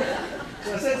 So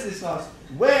I said to this class,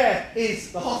 where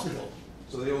is the hospital?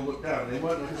 So they all looked down. They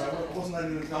weren't, because I wasn't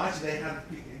letting them. No, actually, they had.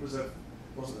 It wasn't of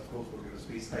course book. It was a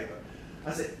piece of paper.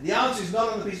 I said, the answer is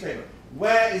not on the piece of paper.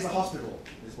 Where is the hospital?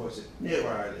 This boy said, near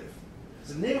where I live. I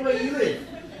said, near where you live?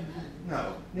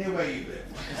 No, near where you live.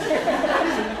 I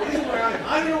said, it isn't where I live.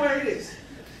 I don't know where it is.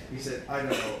 He said, I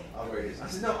don't know where it is. I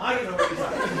said, no, I don't know where it is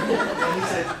either. And he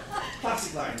said,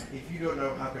 classic line, if you don't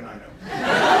know, how can I know?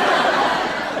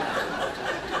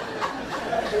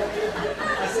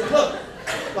 I said, look,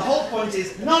 the whole point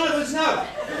is none of us know.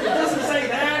 It doesn't say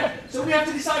there, so we have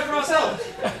to decide for ourselves.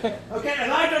 Okay,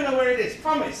 and I don't know where it is,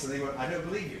 promise. And they went, I don't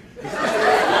believe you.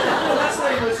 Well, that's the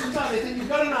way it works. Sometimes they think you've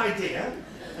got an idea,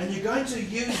 and you're going to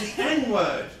use the N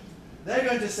word. They're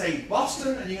going to say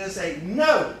Boston, and you're going to say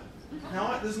no.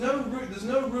 Now, there's no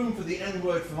room for the N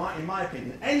word, in my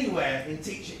opinion, anywhere in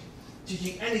teaching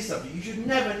any subject. You should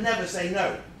never say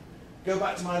no. Go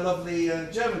back to my lovely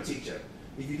German teacher.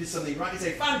 If you did something right, you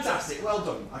say, fantastic, well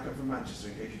done. I come from Manchester,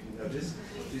 in case you didn't notice.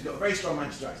 She's got a very strong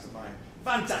Manchester accent, mine.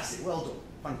 Fantastic, well done,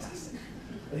 fantastic.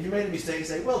 And if you made a mistake, you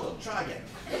say, well done, try again.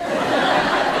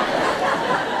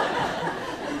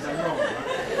 I'm wrong, right?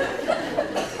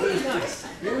 But it was nice.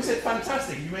 You always said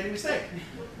fantastic if you made a mistake.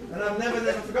 And I've never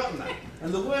forgotten that.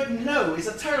 And the word no is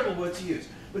a terrible word to use.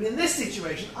 But in this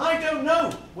situation, I don't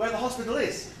know where the hospital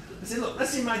is. I said, look,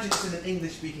 let's imagine it's in an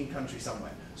English-speaking country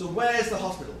somewhere. So where's the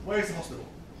hospital? Where is the hospital?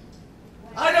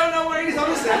 I don't know where it is,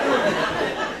 honestly. I don't know.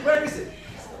 Where is it?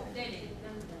 Delhi.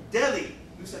 Delhi.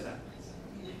 Who said that?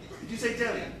 Did you say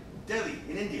Delhi? Delhi,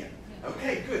 in India.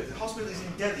 Okay, good. The hospital is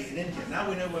in Delhi, in India. Now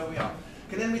we know where we are.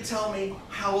 Can then you tell me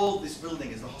how old this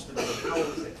building is, the hospital? How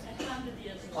old is it? 100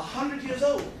 years old. 100 years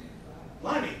old.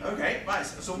 Blimey. Okay, right.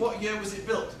 So what year was it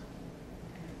built?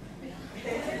 A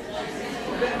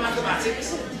bit of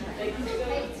mathematics.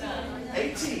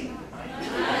 18.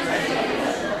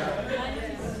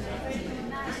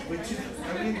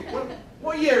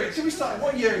 What year? Should we start?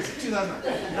 What year is it?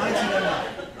 2009. 1909.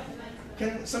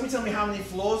 Can somebody tell me how many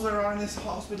floors there are in this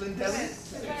hospital in Delhi?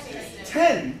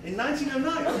 10 in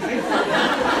 1909.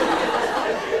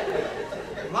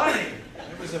 Blimey.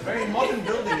 It was a very modern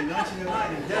building in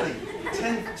 1909 in Delhi.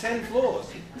 10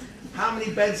 floors. How many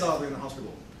beds are there in the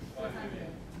hospital?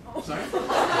 Sorry?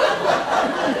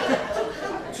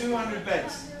 200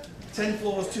 beds. 10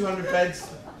 floors, 200 beds.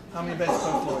 How many beds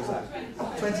per floor is that?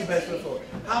 20 beds per floor.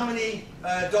 How many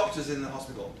doctors in the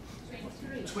hospital?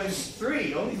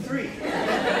 23. Only 3.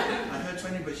 I heard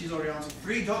 20, but she's already answered.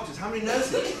 3 doctors. How many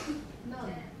nurses?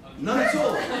 None at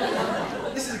all.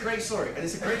 This is a great story, and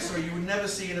it's a great story you would never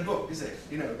see in a book, is it?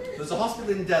 You know, there's a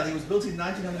hospital in Delhi. It was built in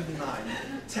 1909,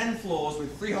 10 floors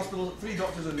with 3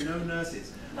 doctors and no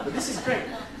nurses. But this is great.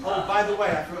 Oh, by the way,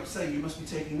 I forgot to say, you must be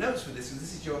taking notes for this, because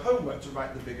this is your homework to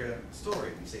write the bigger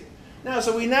story, you see. Now,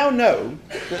 so we now know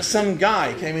that some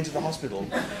guy came into the hospital,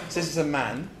 says it's a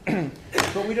man,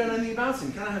 but we don't know anything about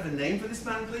him. Can I have a name for this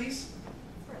man, please?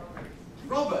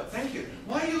 Robert, thank you.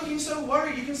 Why are you looking so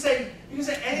worried? You can say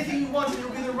anything you want and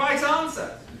it'll be the right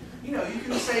answer. You know, you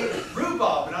can say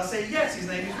rhubarb and I'll say yes, his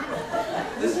name is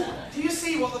rhubarb. Do you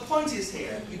see what the point is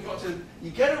here? You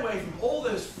get away from all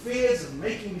those fears of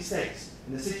making mistakes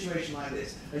in a situation like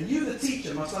this. And you, the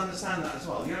teacher, must understand that as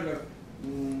well. You don't go,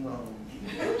 no.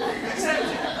 Accept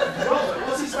it. Robert,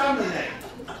 what's his family name?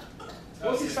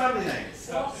 What's his family name?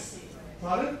 Rossi.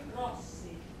 Pardon?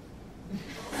 Rossi.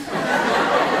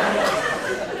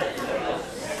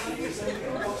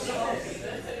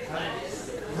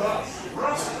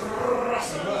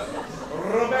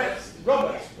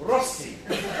 Robert Rossi.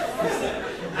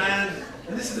 And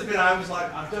this is the bit I was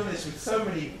like, I've done this with so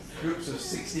many groups of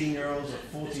 16-year-olds or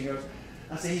 14-year-olds.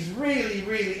 I say, he's really,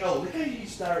 really old. Occasionally you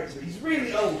stare at me, he's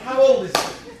really old. How old is he?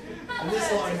 And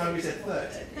this lot in home, he said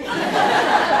 30.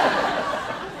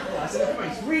 I said, come on,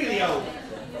 he's really old.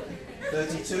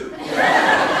 32?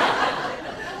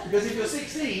 Because if you're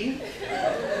 16,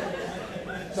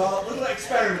 so a little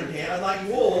experiment here, I'd like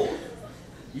you all,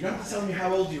 you don't have to tell me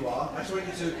how old you are, I just want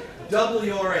you to double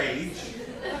your age.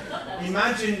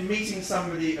 Imagine meeting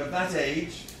somebody of that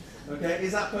age. Okay,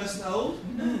 is that person old?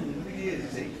 I think he is, you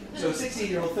see. So a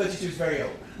 16-year-old, 32 is very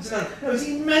old. I said, no, he's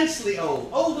immensely old.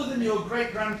 Older than your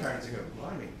great-grandparents. I go,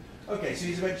 blimey. Okay, so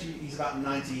he's about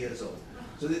 90 years old.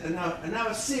 So and now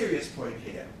a serious point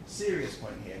here.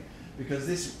 Because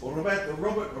this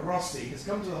Robert Rossi has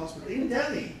come to the hospital in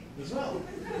Delhi as well.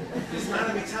 This man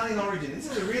of Italian origin. This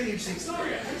is a really interesting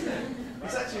story, actually, isn't it?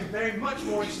 It's actually a very much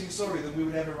more interesting story than we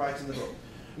would ever write in the book.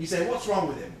 You say, what's wrong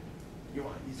with him?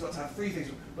 He's got to have 3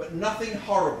 things, but nothing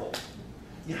horrible.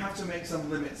 You have to make some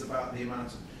limits about the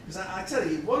amount of... Because I tell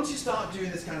you, once you start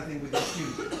doing this kind of thing with your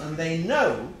students, and they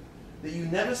know that you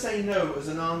never say no as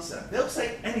an answer. They'll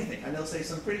say anything, and they'll say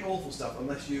some pretty awful stuff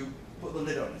unless you put the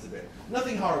lid on it a bit.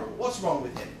 Nothing horrible. What's wrong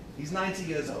with him? He's 90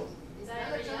 years old.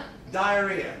 Diarrhea.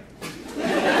 Diarrhea.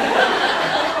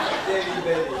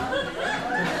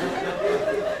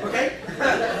 Okay?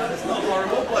 It's not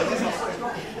horrible, but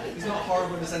he's not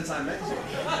horrible in the sense I meant.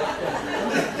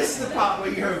 This is the part where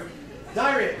you go,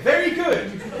 diarrhea, very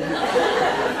good.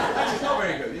 Actually, it's not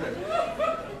very good, you know.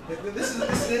 This is an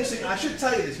interesting, I should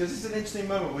tell you this, because this is an interesting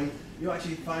moment when you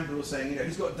actually find people saying, you know,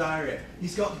 he's got diarrhea.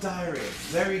 He's got diarrhea,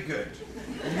 very good.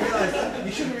 And you realise that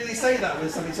you shouldn't really say that when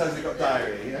somebody says they've got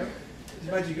diarrhea, you know.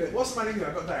 Imagine you go, what's the matter with you?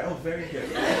 I've got diarrhea. Oh, very good.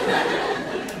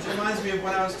 It reminds me of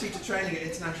when I was teacher training at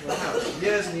International House,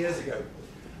 years and years ago.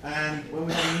 And when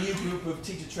we had a new group of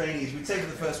teacher trainees, we'd say to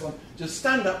the first one, just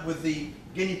stand up with the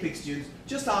guinea pig students,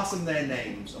 just ask them their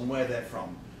names and where they're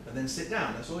from, and then sit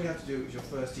down. That's all you have to do. It was your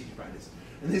first teacher practice.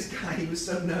 And this guy, he was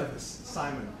so nervous,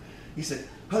 Simon. He said,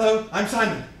 hello, I'm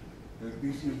Simon.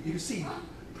 You could see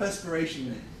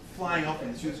perspiration flying off,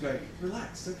 and the students going,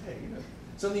 relax, okay, you know.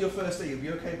 It's only your first day, you'll be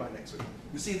okay by next week.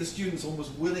 You see the students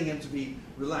almost willing him to be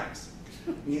relaxed.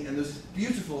 And there's this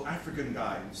beautiful African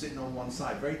guy sitting on one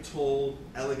side, very tall,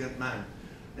 elegant man.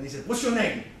 And he said, what's your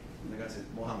name? And the guy said,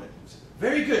 Mohammed. He said,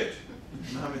 very good.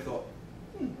 And Mohammed thought,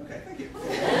 okay, thank you.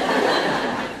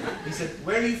 He said,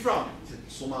 where are you from? He said,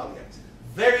 Somalia. He said,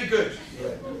 very good.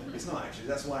 Yeah, it's not actually,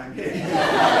 that's why I'm here.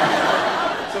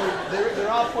 So there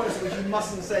are points at which you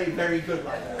mustn't say very good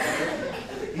like that.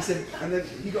 Okay? He said, and then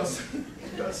he got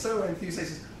so enthused, he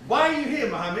says, why are you here,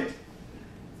 Mohammed?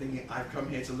 Thinking, I've come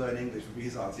here to learn English, would be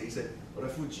his answer. He said,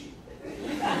 refugee.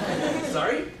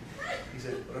 Sorry? He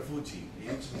said, refugee. He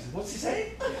said, what's he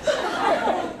saying?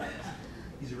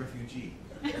 He's a refugee.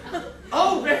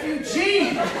 Oh,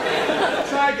 refugee!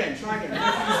 Try again.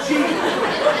 Refugee.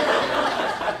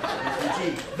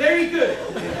 Refugee. Very good.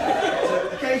 So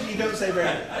occasionally you don't say very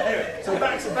good. Anyway, so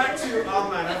back to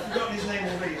our man. I've forgotten his name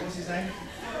already. What's his name?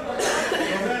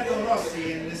 Roberto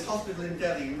Rossi in this hospital in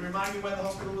Delhi. Remind me when the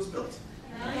hospital was built?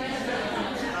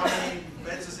 How many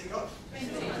beds has he got?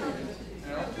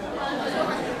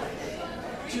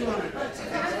 200 beds.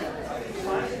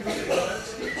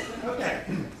 Okay.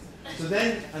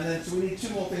 So we need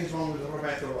two more things wrong with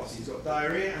Roberto Rossi. He's got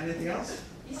diarrhea. Anything else?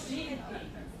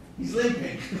 He's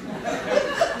limping. That's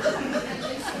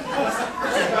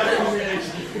a bad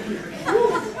combination.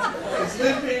 He's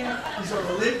limping. He's got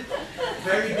a limp.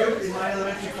 Very good in my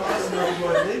elementary class. I know the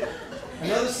word limp.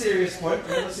 Another serious point.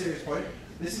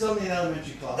 This is only an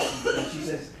elementary class, and she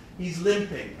says, he's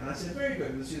limping. And I said, very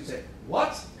good. And the students said,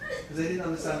 what? Because they didn't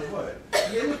understand the word.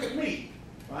 And they look at me,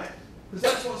 right? Because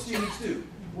that's what students do.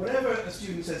 Whatever a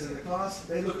student says in the class,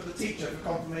 they look at the teacher for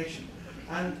confirmation.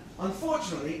 And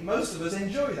unfortunately, most of us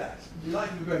enjoy that. We like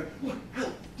people going, what?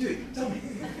 Help, do it, tell me.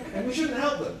 And we shouldn't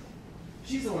help them.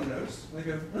 She's the one who knows. And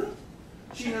they go, huh?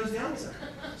 She knows the answer.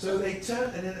 So they turn,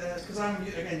 and because I'm,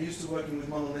 again, used to working with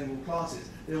monolingual classes,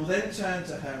 they will then turn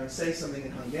to her and say something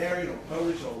in Hungarian or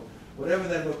Polish or whatever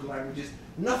their local language is.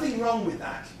 Nothing wrong with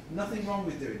that. Nothing wrong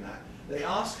with doing that. They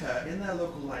ask her in their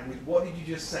local language, what did you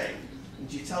just say?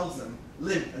 And she tells them,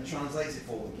 limp, and translates it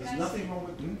for them. There's nothing wrong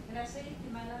with them. Can I say it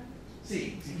in my language?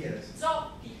 Si, si quieres.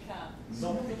 Zoppica.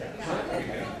 Zoppica.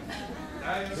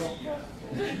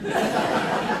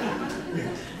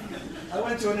 I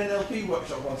went to an NLP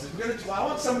workshop once. I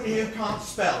want somebody who can't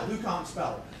spell. Who can't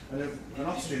spell? And an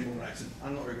Austrian woman accent.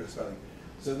 I'm not very good at spelling.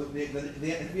 So have you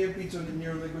ever been to a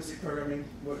neuro-linguistic programming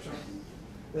workshop?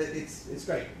 It's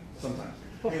great sometimes.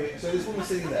 Anyway, so this woman's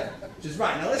sitting there. She says,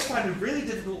 right, now let's find a really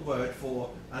difficult word for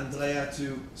Andrea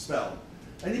to spell.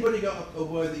 Anybody got a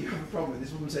word that you have a problem with?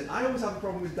 This woman said, I always have a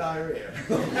problem with diarrhea.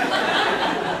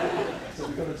 So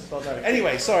we've got to spell diarrhea.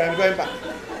 Anyway, sorry, I'm going back.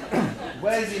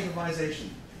 Where's the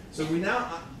improvisation? So we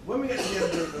now, when we get to the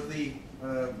end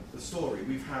of the story,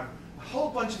 we've had a whole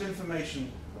bunch of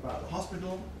information about the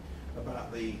hospital,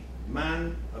 about the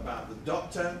man, about the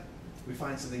doctor. We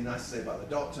find something nice to say about the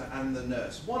doctor and the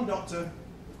nurse. One doctor,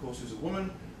 of course, who's a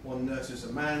woman, one nurse who's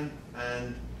a man,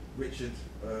 and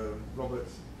Robert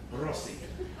Rossi.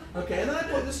 Okay, and then I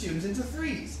put the students into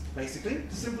threes, basically.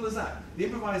 As simple as that. The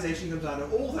improvisation comes out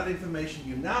of all that information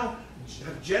you now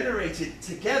have generated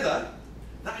together.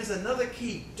 That is another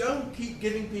key. Don't keep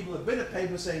giving people a bit of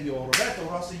paper saying you're Roberto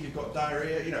Rossi, you've got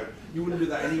diarrhea, you know, you wouldn't do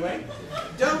that anyway.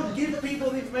 Don't give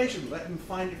people the information, let them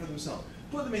find it for themselves.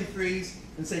 Put them in threes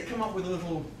and say, come up with a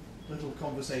little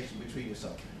conversation between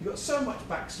yourselves. You've got so much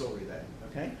backstory there,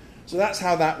 okay? So that's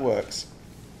how that works.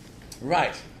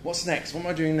 Right, what's next? What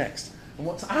am I doing next? And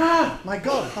my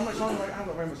God, how much longer? I haven't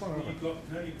got very much longer. You've got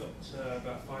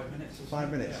about 5 minutes or so.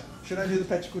 5 minutes. Yeah. Should I do the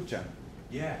Pecha Kucha?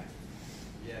 Yeah.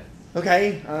 Yes.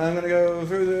 Okay, I'm going to go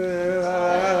through the...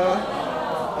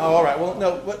 oh, all right. Well,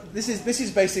 no, but this is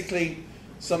basically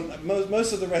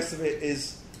most of the rest of it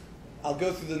is... I'll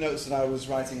go through the notes that I was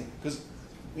writing, because,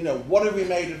 you know, what have we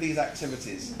made of these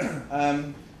activities?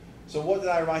 So what did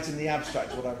I write in the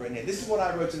abstract, what I've written here? This is what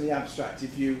I wrote in the abstract,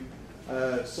 if you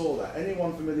saw that.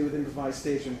 Anyone familiar with improvised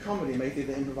theatre and comedy may think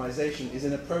that improvisation is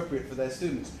inappropriate for their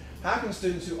students. How can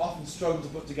students who often struggle to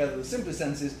put together the simplest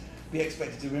sentences be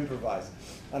expected to improvise?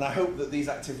 And I hope that these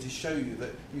activities show you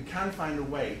that you can find a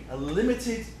way, a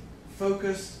limited,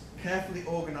 focused, carefully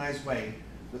organised way,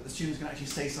 that the students can actually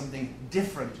say something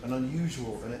different and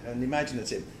unusual and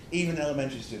imaginative, even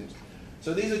elementary students.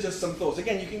 So these are just some thoughts.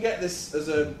 Again, you can get this as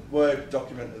a Word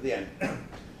document at the end.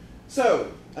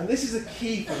 So, and this is a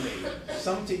key for me.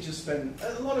 Some teachers spend,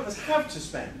 a lot of us have to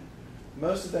spend,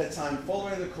 most of their time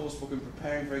following the course book and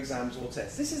preparing for exams or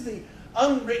tests. This is the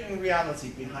unwritten reality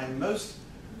behind most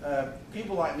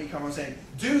people like me come on saying,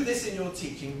 do this in your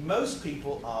teaching. Most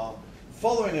people are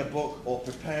following a book or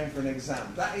preparing for an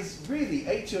exam. That is really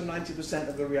 80 or 90%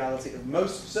 of the reality of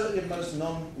most, certainly of most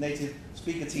non-native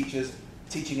speaker teachers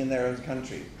teaching in their own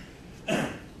country.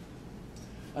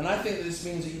 And I think that this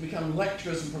means that you become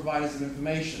lecturers and providers of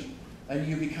information, and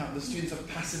the students are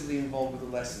passively involved with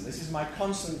the lesson. This is my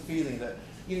constant feeling that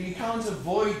you can't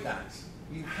avoid that.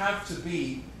 You have to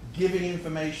be giving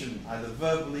information, either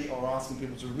verbally or asking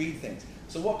people to read things.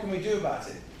 So what can we do about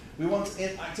it? We want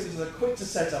activities that are quick to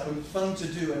set up and fun to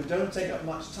do and don't take up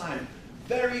much time.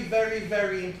 Very, very,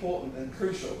 very important and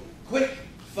crucial. Quick,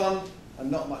 fun,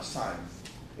 and not much time.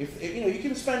 If you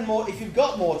can spend more, if you've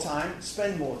got more time,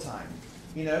 spend more time.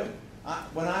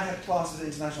 When I had classes at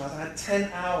International House, I had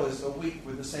 10 hours a week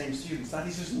with the same students. That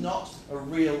is just not a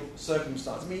real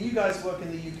circumstance. I mean, you guys work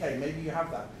in the UK, maybe you have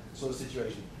that sort of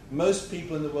situation. Most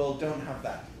people in the world don't have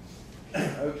that.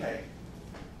 Okay.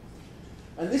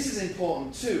 And this is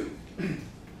important too.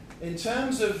 In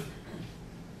terms of,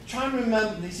 try and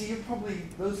remember, you see, you're probably,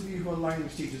 those of you who are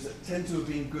language teachers that tend to have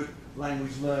been good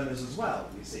language learners as well,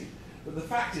 you see. But the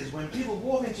fact is, when people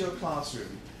walk into your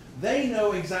classroom, they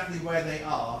know exactly where they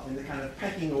are in the kind of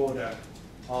pecking order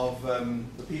of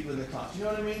the people in the class. You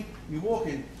know what I mean? You walk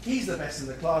in, he's the best in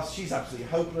the class, she's absolutely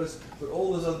hopeless, but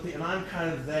all those other people, and I'm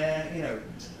kind of there,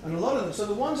 And a lot of them, so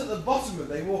the ones at the bottom of it,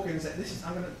 they walk in and say,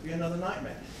 I'm going to be another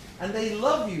nightmare. And they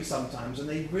love you sometimes, and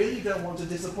they really don't want to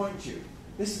disappoint you.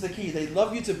 This is the key. They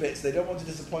love you to bits. They don't want to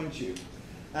disappoint you.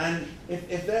 And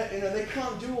if they're, they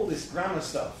can't do all this grammar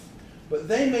stuff, but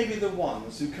they may be the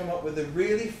ones who come up with the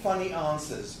really funny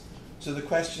answers to the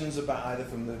questions about either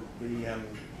from the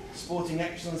sporting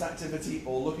excellence activity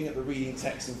or looking at the reading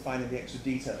text and finding the extra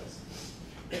details.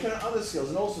 They can have other skills,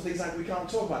 and also things like we can't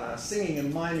talk about now, singing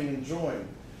and miming and drawing.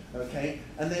 Okay,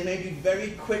 and they may be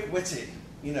very quick-witted.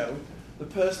 The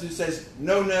person who says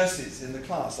no nurses in the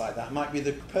class like that might be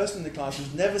the person in the class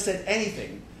who's never said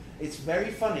anything. It's very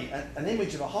funny. An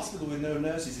image of a hospital with no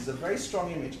nurses is a very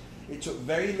strong image. It took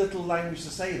very little language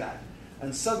to say that.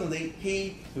 And suddenly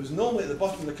he, who's normally at the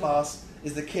bottom of the class,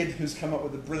 is the kid who's come up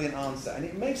with a brilliant answer. And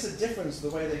it makes a difference to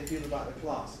the way they feel about the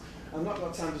class. I've not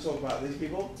got time to talk about these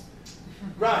people.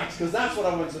 Right, because that's what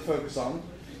I wanted to focus on.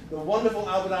 The wonderful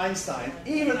Albert Einstein.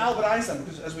 Even Albert Einstein,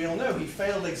 because as we all know, he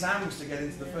failed exams to get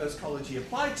into the first college he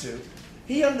applied to.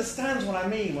 He understands what I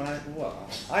mean when I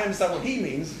understand what he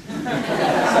means.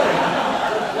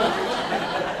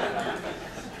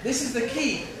 This is the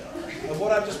key of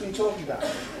what I've just been talking about.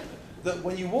 That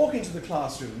when you walk into the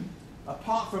classroom,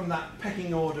 apart from that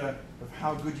pecking order of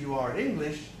how good you are at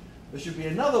English, there should be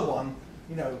another one.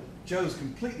 Joe's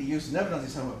completely useless, never does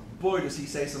his homework. Boy, does he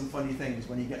say some funny things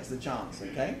when he gets the chance,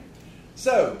 okay?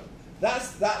 So,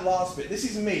 that's that last bit. This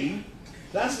is me.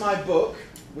 That's my book,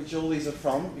 which all these are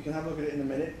from. You can have a look at it in a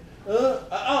minute.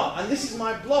 And this is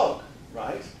my blog,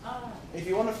 right? If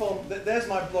you want to follow, there's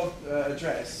my blog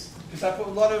address, because I put a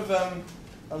lot of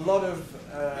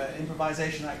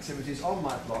improvisation activities on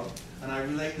my blog, and I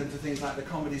relate them to things like the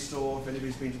Comedy Store, if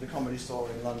anybody's been to the Comedy Store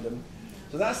in London.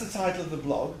 So that's the title of the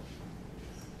blog.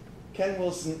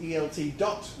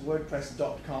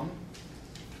 kenwilsonelt.wordpress.com.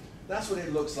 That's what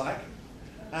it looks like.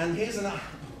 And here's are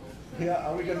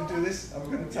we going to do this? Are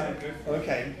we going to type?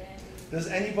 Okay. Does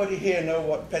anybody here know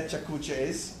what Pechakucha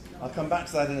is? I'll come back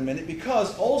to that in a minute,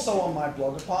 because also on my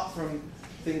blog, apart from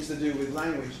things to do with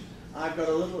language, I've got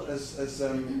a little, as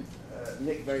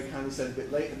Nick very kindly said a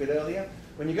bit earlier,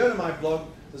 when you go to my blog,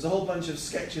 there's a whole bunch of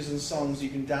sketches and songs you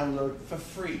can download for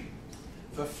free.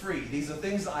 For free. These are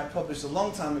things that I published a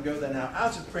long time ago. They're now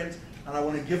out of print, and I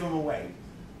want to give them away.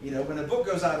 When a book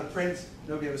goes out of print,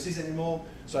 nobody ever sees it anymore.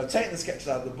 So I've taken the sketches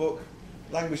out of the book,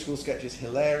 Language School Sketch is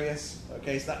hilarious.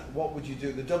 Okay, so that, what would you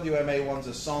do? The WMA ones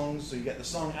are songs, so you get the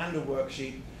song and a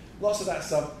worksheet. Lots of that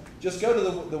stuff. Just go to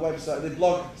the website, the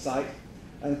blog site,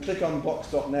 and click on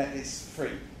box.net. It's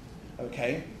free.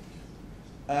 Okay.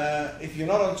 If you're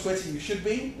not on Twitter, you should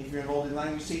be. If you're involved in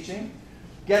language teaching,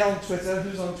 get on Twitter.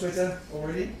 Who's on Twitter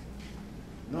already?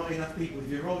 Not enough people. If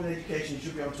you're involved in education, you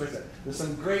should be on Twitter. There's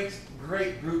some great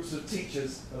groups of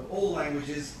teachers of all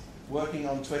languages working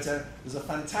on Twitter. There's a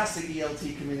fantastic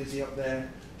ELT community up there,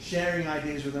 sharing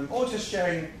ideas with them, or just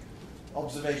sharing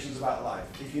observations about life.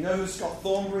 If you know who Scott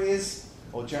Thornberry is,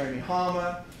 or Jeremy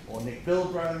Harmer, or Nick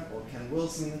Bilbrough, or Ken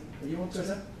Wilson, are you on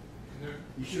Twitter? No.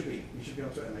 You should be. You should be on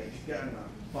Twitter, mate. You should get on that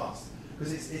fast.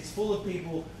 Because it's full of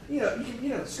people, you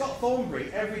know, Scott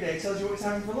Thornberry every day tells you what he's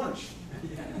having for lunch.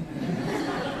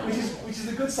 which is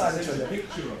the good side of Twitter.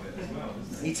 Picture of it as well,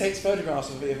 isn't it? He takes photographs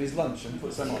of his lunch and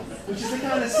puts them on, which is the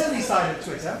kind of silly side of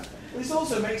Twitter. But this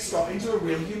also makes Scott into a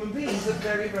real human being. He's a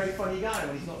very, very funny guy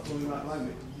when he's not talking about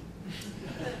language.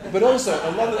 But also,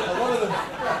 a lot of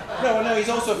them. No, he's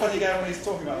also a funny guy when he's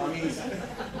talking about. I mean, he's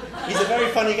a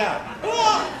very funny guy.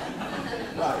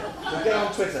 Right, so get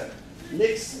on Twitter.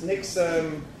 Nick's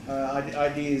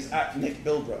ID is at Nick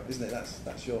Bilbrough, isn't it?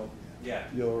 That's your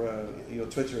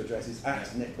Twitter address is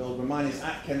at Nick Bilbrough. Mine is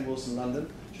at Ken Wilson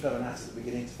London. Should have an at the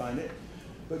beginning to find it.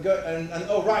 But go and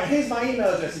oh right, here's my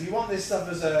email address. If you want this stuff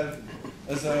as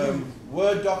a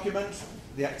Word document,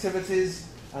 the activities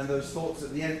and those thoughts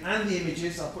at the end, and the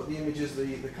images. I'll put the images,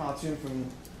 the cartoon from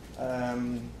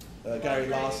Gary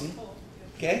Larson,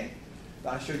 okay,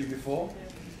 that I showed you before.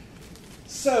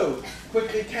 So,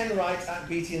 quickly, Ken Wright at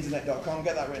btinternet.com.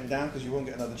 Get that written down because you won't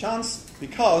get another chance.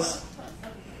 Because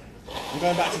I'm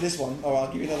going back to this one. Oh,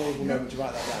 I'll give you another little moment to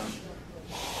write that down.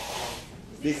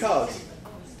 Because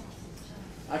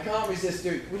I can't resist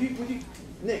doing. Would you,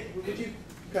 Nick? Would you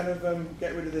kind of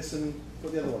get rid of this and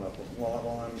put the other one up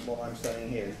while I'm standing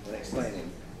here and explaining?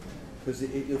 Because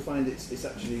you'll find it's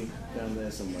actually down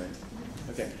there somewhere.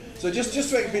 Okay. So just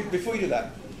before you do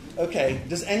that. Okay,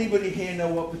 does anybody here know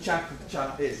what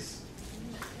pacha is?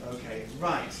 Okay,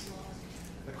 right.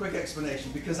 A quick explanation,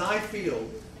 because I feel,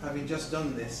 having just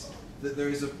done this, that there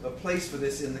is a place for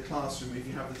this in the classroom if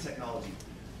you have the technology.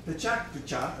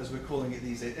 Pacha, as we're calling it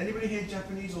these days. Anybody here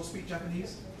Japanese or speak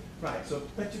Japanese? Right, so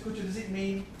pecha-kucha, does it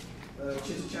mean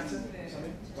chitter-chatter or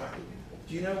something? Right.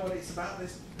 Do you know what it's about,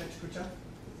 this pecha-kucha?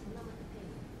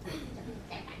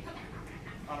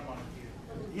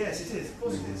 Yes, it is. Of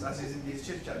course it is. As is indeed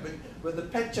chit chat. But the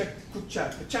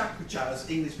pacha-kucha, as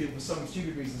English people for some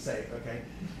stupid reason say, okay,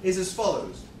 is as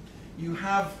follows. You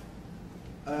have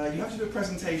to do a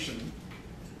presentation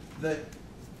that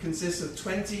consists of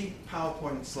 20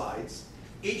 PowerPoint slides.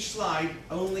 Each slide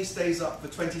only stays up for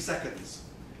 20 seconds,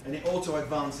 and it auto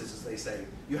advances, as they say.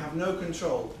 You have no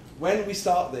control. When we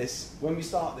start this,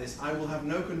 I will have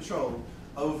no control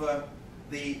over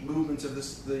the movement of the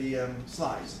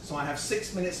slides. So I have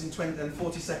 6 minutes and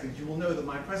 40 seconds. You will know that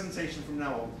my presentation from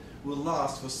now on will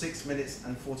last for 6 minutes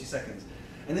and 40 seconds.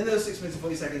 And in those 6 minutes and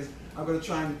 40 seconds, I'm going to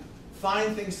try and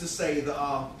find things to say that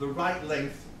are the right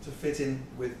length to fit in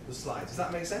with the slides. Does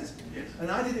that make sense? Yes. And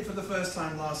I did it for the first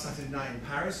time last Saturday night in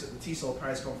Paris, at the TESOL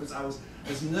Paris conference. I was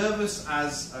as nervous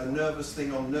as a nervous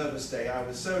thing on Nervous Day. I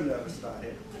was so nervous about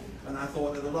it. And I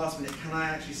thought at the last minute, can I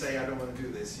actually say I don't want to do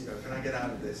this? You know, can I get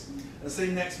out of this? And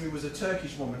sitting next to me was a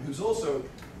Turkish woman who's also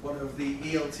one of the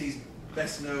ELT's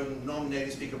best-known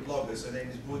non-native speaker bloggers. Her name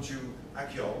is Burcu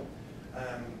Akyol.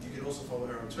 You can also follow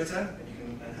her on Twitter,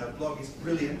 and her blog is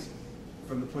brilliant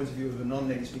from the point of view of a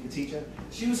non-native speaker teacher.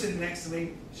 She was sitting next to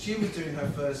me. She was doing her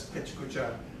first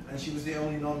pecha-kucha, and she was the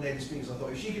only non-native speaker. So I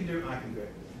thought, if she can do it, I can do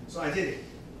it. So I did it.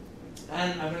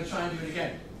 And I'm going to try and do it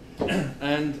again.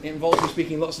 And it involves me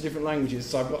speaking lots of different languages,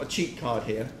 so I've got a cheat card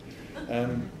here. Let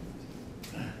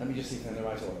me just see if I'm in the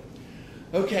right order.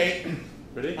 Okay,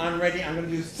 ready? I'm ready. I'm going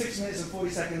to do 6 minutes and 40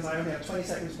 seconds. I only have 20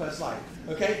 seconds per slide.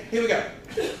 Okay, here we go.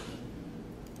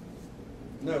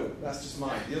 No, that's just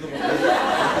mine. The other one. There's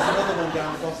another one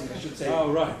down the bottom, I should say.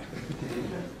 Oh, right.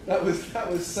 That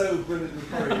was so brilliantly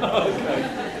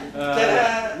choreographed.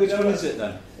 Okay. Which one is it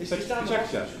then? It's just down the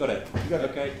bottom. Got it. You got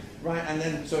it. Okay. Right, and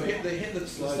then so hit the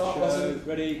start button.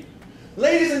 Ready?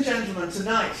 Ladies and gentlemen,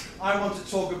 tonight I want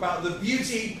to talk about the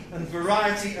beauty and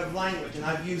variety of language, and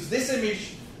I've used this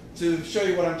image to show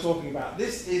you what I'm talking about.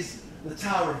 This is the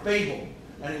Tower of Babel,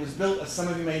 and it was built, as some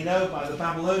of you may know, by the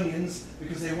Babylonians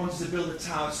because they wanted to build a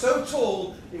tower so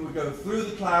tall it would go through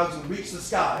the clouds and reach the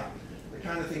sky. The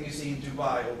kind of thing you see in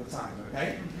Dubai all the time,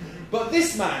 okay? But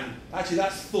this man, actually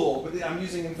that's Thor, but I'm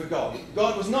using him for God.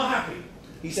 God was not happy.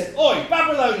 He said, "Oi,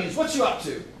 Babylonians, what you up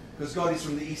to?" because God is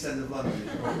from the east end of London.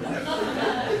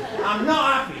 I'm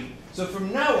not happy. So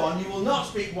from now on, you will not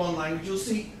speak one language, you'll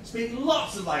speak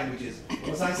lots of languages.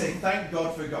 As I say, thank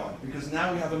God for God, because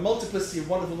now we have a multiplicity of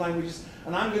wonderful languages,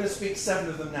 and I'm going to speak 7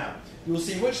 of them now. You will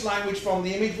see which language from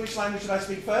the image. Which language should I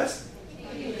speak first?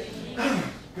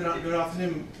 Good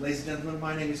afternoon, ladies and gentlemen.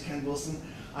 My name is Ken Wilson.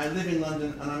 I live in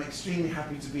London, and I'm extremely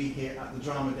happy to be here at the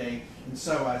Drama Day in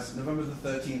SOAS, November the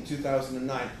 13th,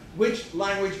 2009. Which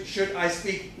language should I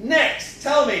speak next?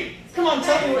 Tell me. Come on,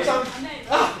 tell me which language.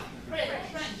 French.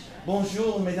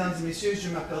 Bonjour, mesdames et messieurs, je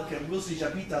m'appelle Ken Wilson,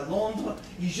 j'habite à Londres,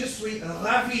 et je suis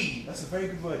ravi, that's a very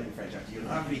good word in French actually,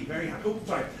 ravi, very happy, oh,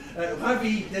 sorry,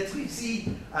 ravi d'être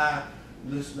ici à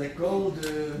l'école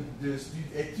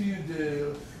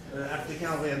d'études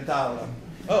africaines orientales.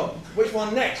 Oh, which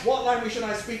one next? What language should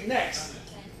I speak next?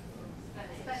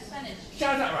 Spanish.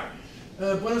 Shout out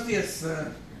right. Buenos días,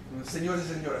 señores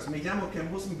y señoras. Me llamo Ken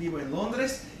Wilson, vivo en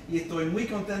Londres y estoy muy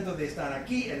contento de estar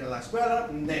aquí en la escuela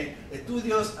de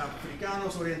estudios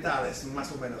africanos orientales,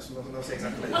 más o menos, no sé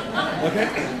exactamente.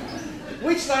 Okay.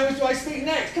 Which language do I speak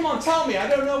next? Come on, tell me. I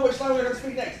don't know which language I'm going to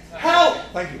speak next. Help!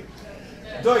 Thank you.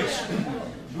 Deutsch.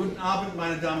 Guten Abend,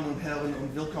 meine Damen und Herren,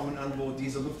 und willkommen an Bord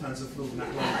dieser Lufthansa-Flug nach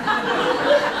London.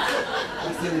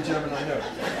 That's the only German I know.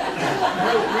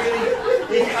 No,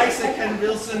 really, ich heiße Ken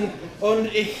Wilson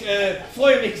und ich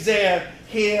freue mich sehr,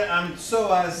 hier am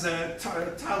SOAS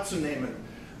teilzunehmen.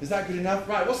 Is that good enough?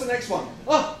 Right, what's the next one?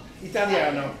 Oh,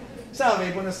 italiano.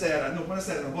 Salve, buonasera,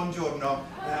 buongiorno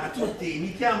a tutti.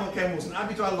 Mi chiamo Ken Wilson,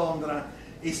 abito a Londra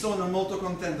e sono molto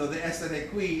contento di essere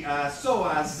qui a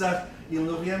SOAS il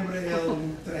novembre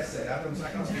del 13.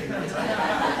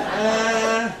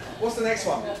 What's the next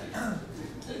one?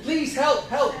 Please help,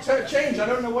 change. I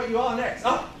don't know what you are next.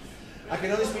 Oh, I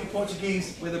can only speak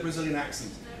Portuguese with a Brazilian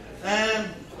accent.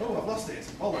 Oh, I've lost it.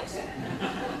 Hold on.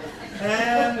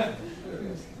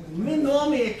 Meu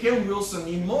nome é Ken Wilson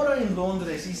e moro em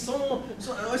Londres e estou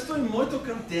muito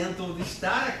contento de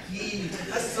estar aqui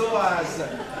a SOAS.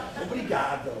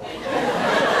 Obrigado.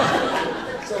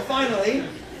 So finally,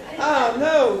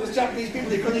 no, there's Japanese people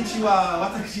here. Konnichiwa,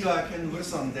 watashi wa Ken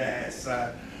Wilson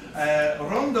desu.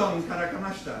 Rondon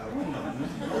karakamashita.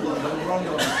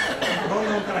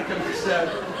 Rondon karakamashita.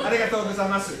 Arigatou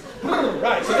gozaimasu.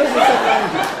 Right, so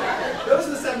those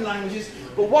are the 7 languages.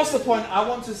 But what's the point? I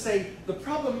want to say the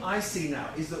problem I see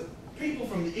now is that people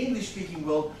from the English-speaking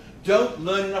world don't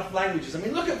learn enough languages. I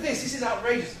mean, look at this. This is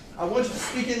outrageous. I want you to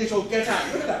speak English or get out.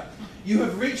 Look at that. You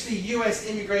have reached the US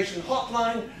immigration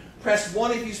hotline. Press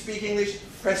 1 if you speak English.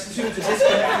 Press 2 to disconnect.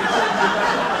 Isn't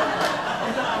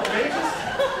that outrageous?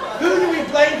 Who do we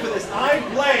blame for this? I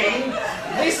blame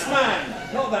this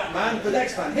man. Not that man, the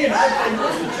next man. Him. I blame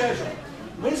Winston Churchill.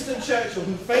 Winston Churchill,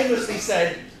 who famously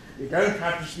said, you don't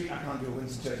have to speak, I can't do a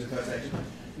Winston Churchill impersonation.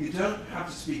 You don't have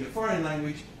to speak a foreign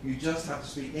language, you just have to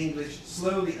speak English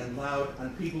slowly and loud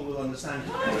and people will understand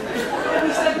you.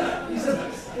 He said that. He said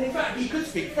that. And in fact, he could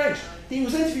speak French. He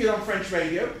was interviewed on French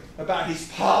radio about his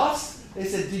past. They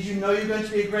said, did you know you're going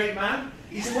to be a great man?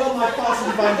 He said, well, my past is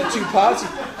divided into 2 parts.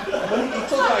 When he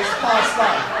talked about his past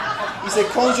life, he said,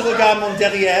 quand je regarde mon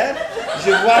derrière,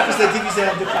 je vois que c'est divisé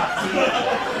en 2 parties.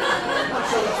 I'm not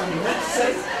sure that's what he meant to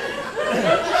say.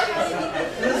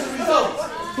 And as a result,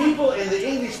 people in the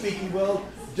English-speaking world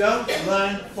don't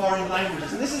learn foreign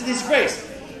languages. And this is a disgrace.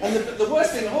 And the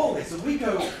worst thing of all is that we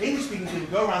English-speaking people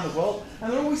go around the world,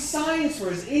 and there are always signs for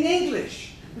us in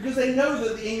English, because they know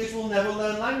that the English will never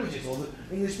learn languages, or the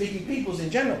English-speaking peoples in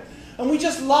general. And we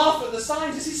just laugh at the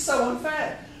signs. This is so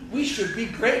unfair. We should be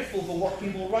grateful for what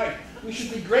people write. We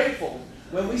should be grateful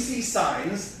when we see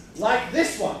signs like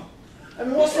this one. I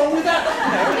mean, what's wrong with that?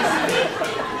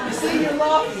 You see, you're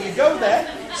laughing, you go there,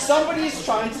 somebody is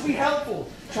trying to be helpful,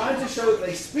 trying to show that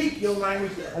they speak your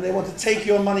language and they want to take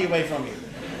your money away from you.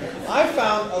 I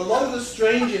found a lot of the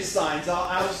strangest signs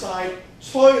are outside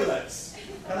toilets.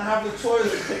 Can I have the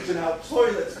toilet picture now?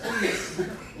 Toilets, please.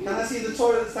 Can I see the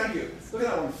toilets? Thank you. Look at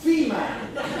that one.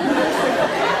 Fee-man.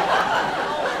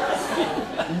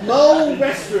 No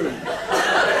restroom.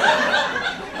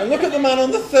 And look at the man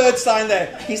on the 3rd sign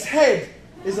there. His head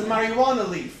is a marijuana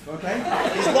leaf, okay?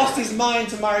 He's lost his mind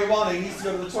to marijuana. He needs to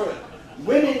go to the toilet.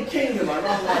 Women Kingdom, I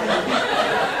rather like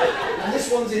that. And this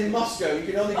one's in Moscow. You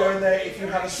can only go in there if you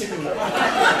have a sitting room.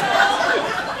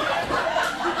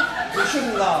 We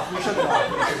shouldn't laugh. We shouldn't laugh.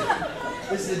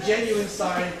 This is a genuine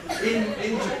sign in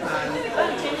Japan,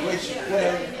 which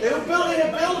they were building a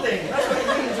building. That's what it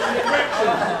means, an erection.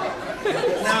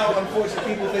 But now,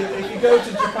 unfortunately, people think if you go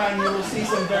to Japan, you will see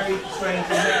some very strange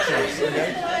erections.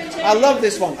 Okay? I love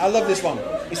this one. I love this one.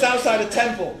 It's outside a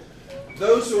temple.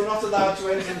 Those who are not allowed to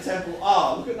enter the temple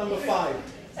are, look at number 5,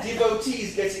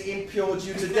 devotees getting impure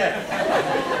due to death.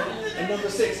 And number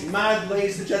 6, mad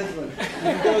ladies and gentlemen. You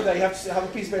can go there, you have to have a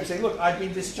piece of paper saying, look, I've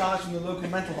been discharged from the local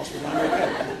mental hospital, I'm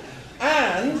okay.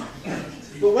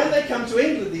 But when they come to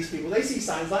England, these people, they see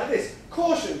signs like this.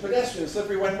 Caution, pedestrians,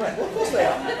 slippery when wet. Well, of course they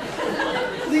are.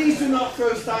 Please do not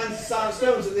throw stones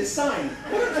at this sign.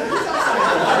 What's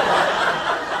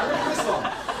this one?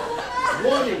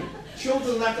 Warning,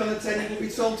 children left unattended will be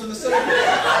sold to the circus.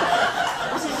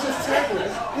 This is just terrible.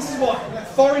 This is what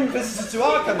foreign visitors to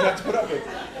our country have to put up with.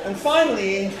 And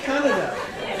finally, in Canada,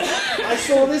 I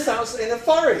saw this out in the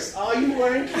forest. Are you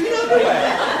wearing clean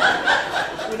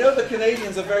underwear? We know the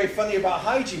Canadians are very funny about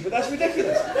hygiene, but that's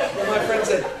ridiculous. But my friend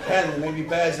said, Ken, there may be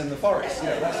bears in the forest.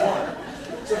 That's fine.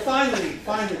 So finally,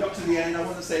 got to the end, I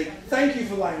want to say thank you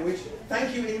for language.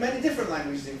 Thank you in many different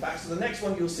languages, in fact. So the next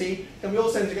one you'll see, can we all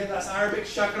say them together? That's Arabic,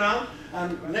 shukran.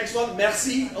 And the next one,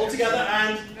 merci, all together,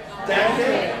 and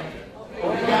danke.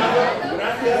 Obrigado,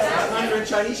 gracias. That's Mandarin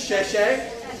Chinese, sheshe.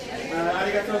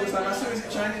 Arigato gozaimasu, is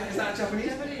it Chinese? Is that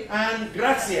Japanese? And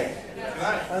grazie.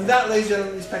 And that, ladies and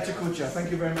gentlemen, is Pecha Kucha.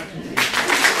 Thank you very much indeed.